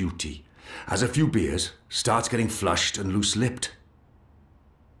 off duty. Has a few beers, starts getting flushed and loose-lipped.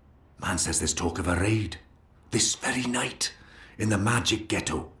 Man says there's talk of a raid. This very night, in the magic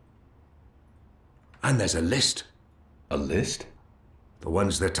ghetto. And there's a list. A list? The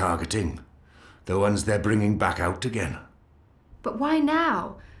ones they're targeting. The ones they're bringing back out again. But why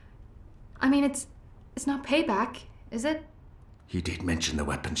now? I mean, it's not payback, is it? He did mention the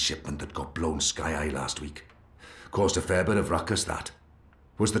weapons shipment that got blown sky-high last week. Caused a fair bit of ruckus, that.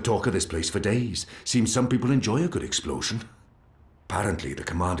 Was the talk of this place for days. Seems some people enjoy a good explosion. Apparently, the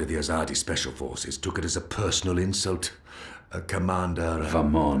commander of the Azadi Special Forces took it as a personal insult. A commander...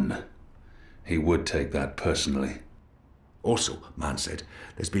 Come on. He would take that personally. Also, man said,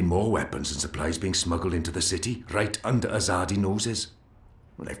 there's been more weapons and supplies being smuggled into the city, right under Azadi noses.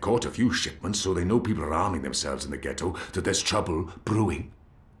 Well, they've caught a few shipments, so they know people are arming themselves in the ghetto, that there's trouble brewing.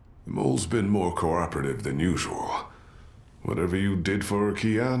 The mole's been more cooperative than usual. Whatever you did for her,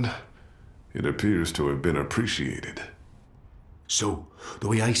 Kian, it appears to have been appreciated. So, the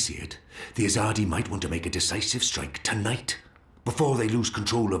way I see it, the Azadi might want to make a decisive strike tonight, before they lose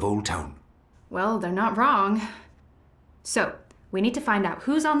control of Old Town. Well, they're not wrong. So, we need to find out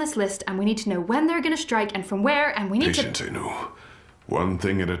who's on this list, and we need to know when they're going to strike and from where, and we need Patience, Inu. One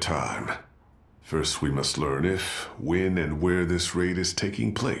thing at a time. First, we must learn if, when, and where this raid is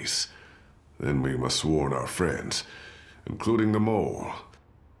taking place. Then we must warn our friends, including the mole.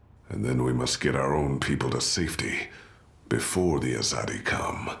 And then we must get our own people to safety before the Azadi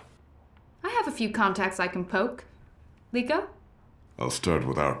come. I have a few contacts I can poke. Liko? I'll start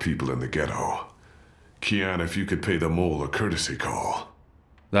with our people in the ghetto. Kian, if you could pay the mole a courtesy call.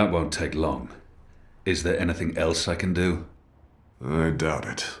 That won't take long. Is there anything else I can do? I doubt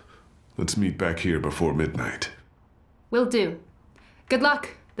it. Let's meet back here before midnight. Will do. Good luck,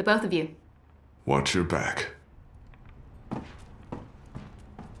 the both of you. Watch your back.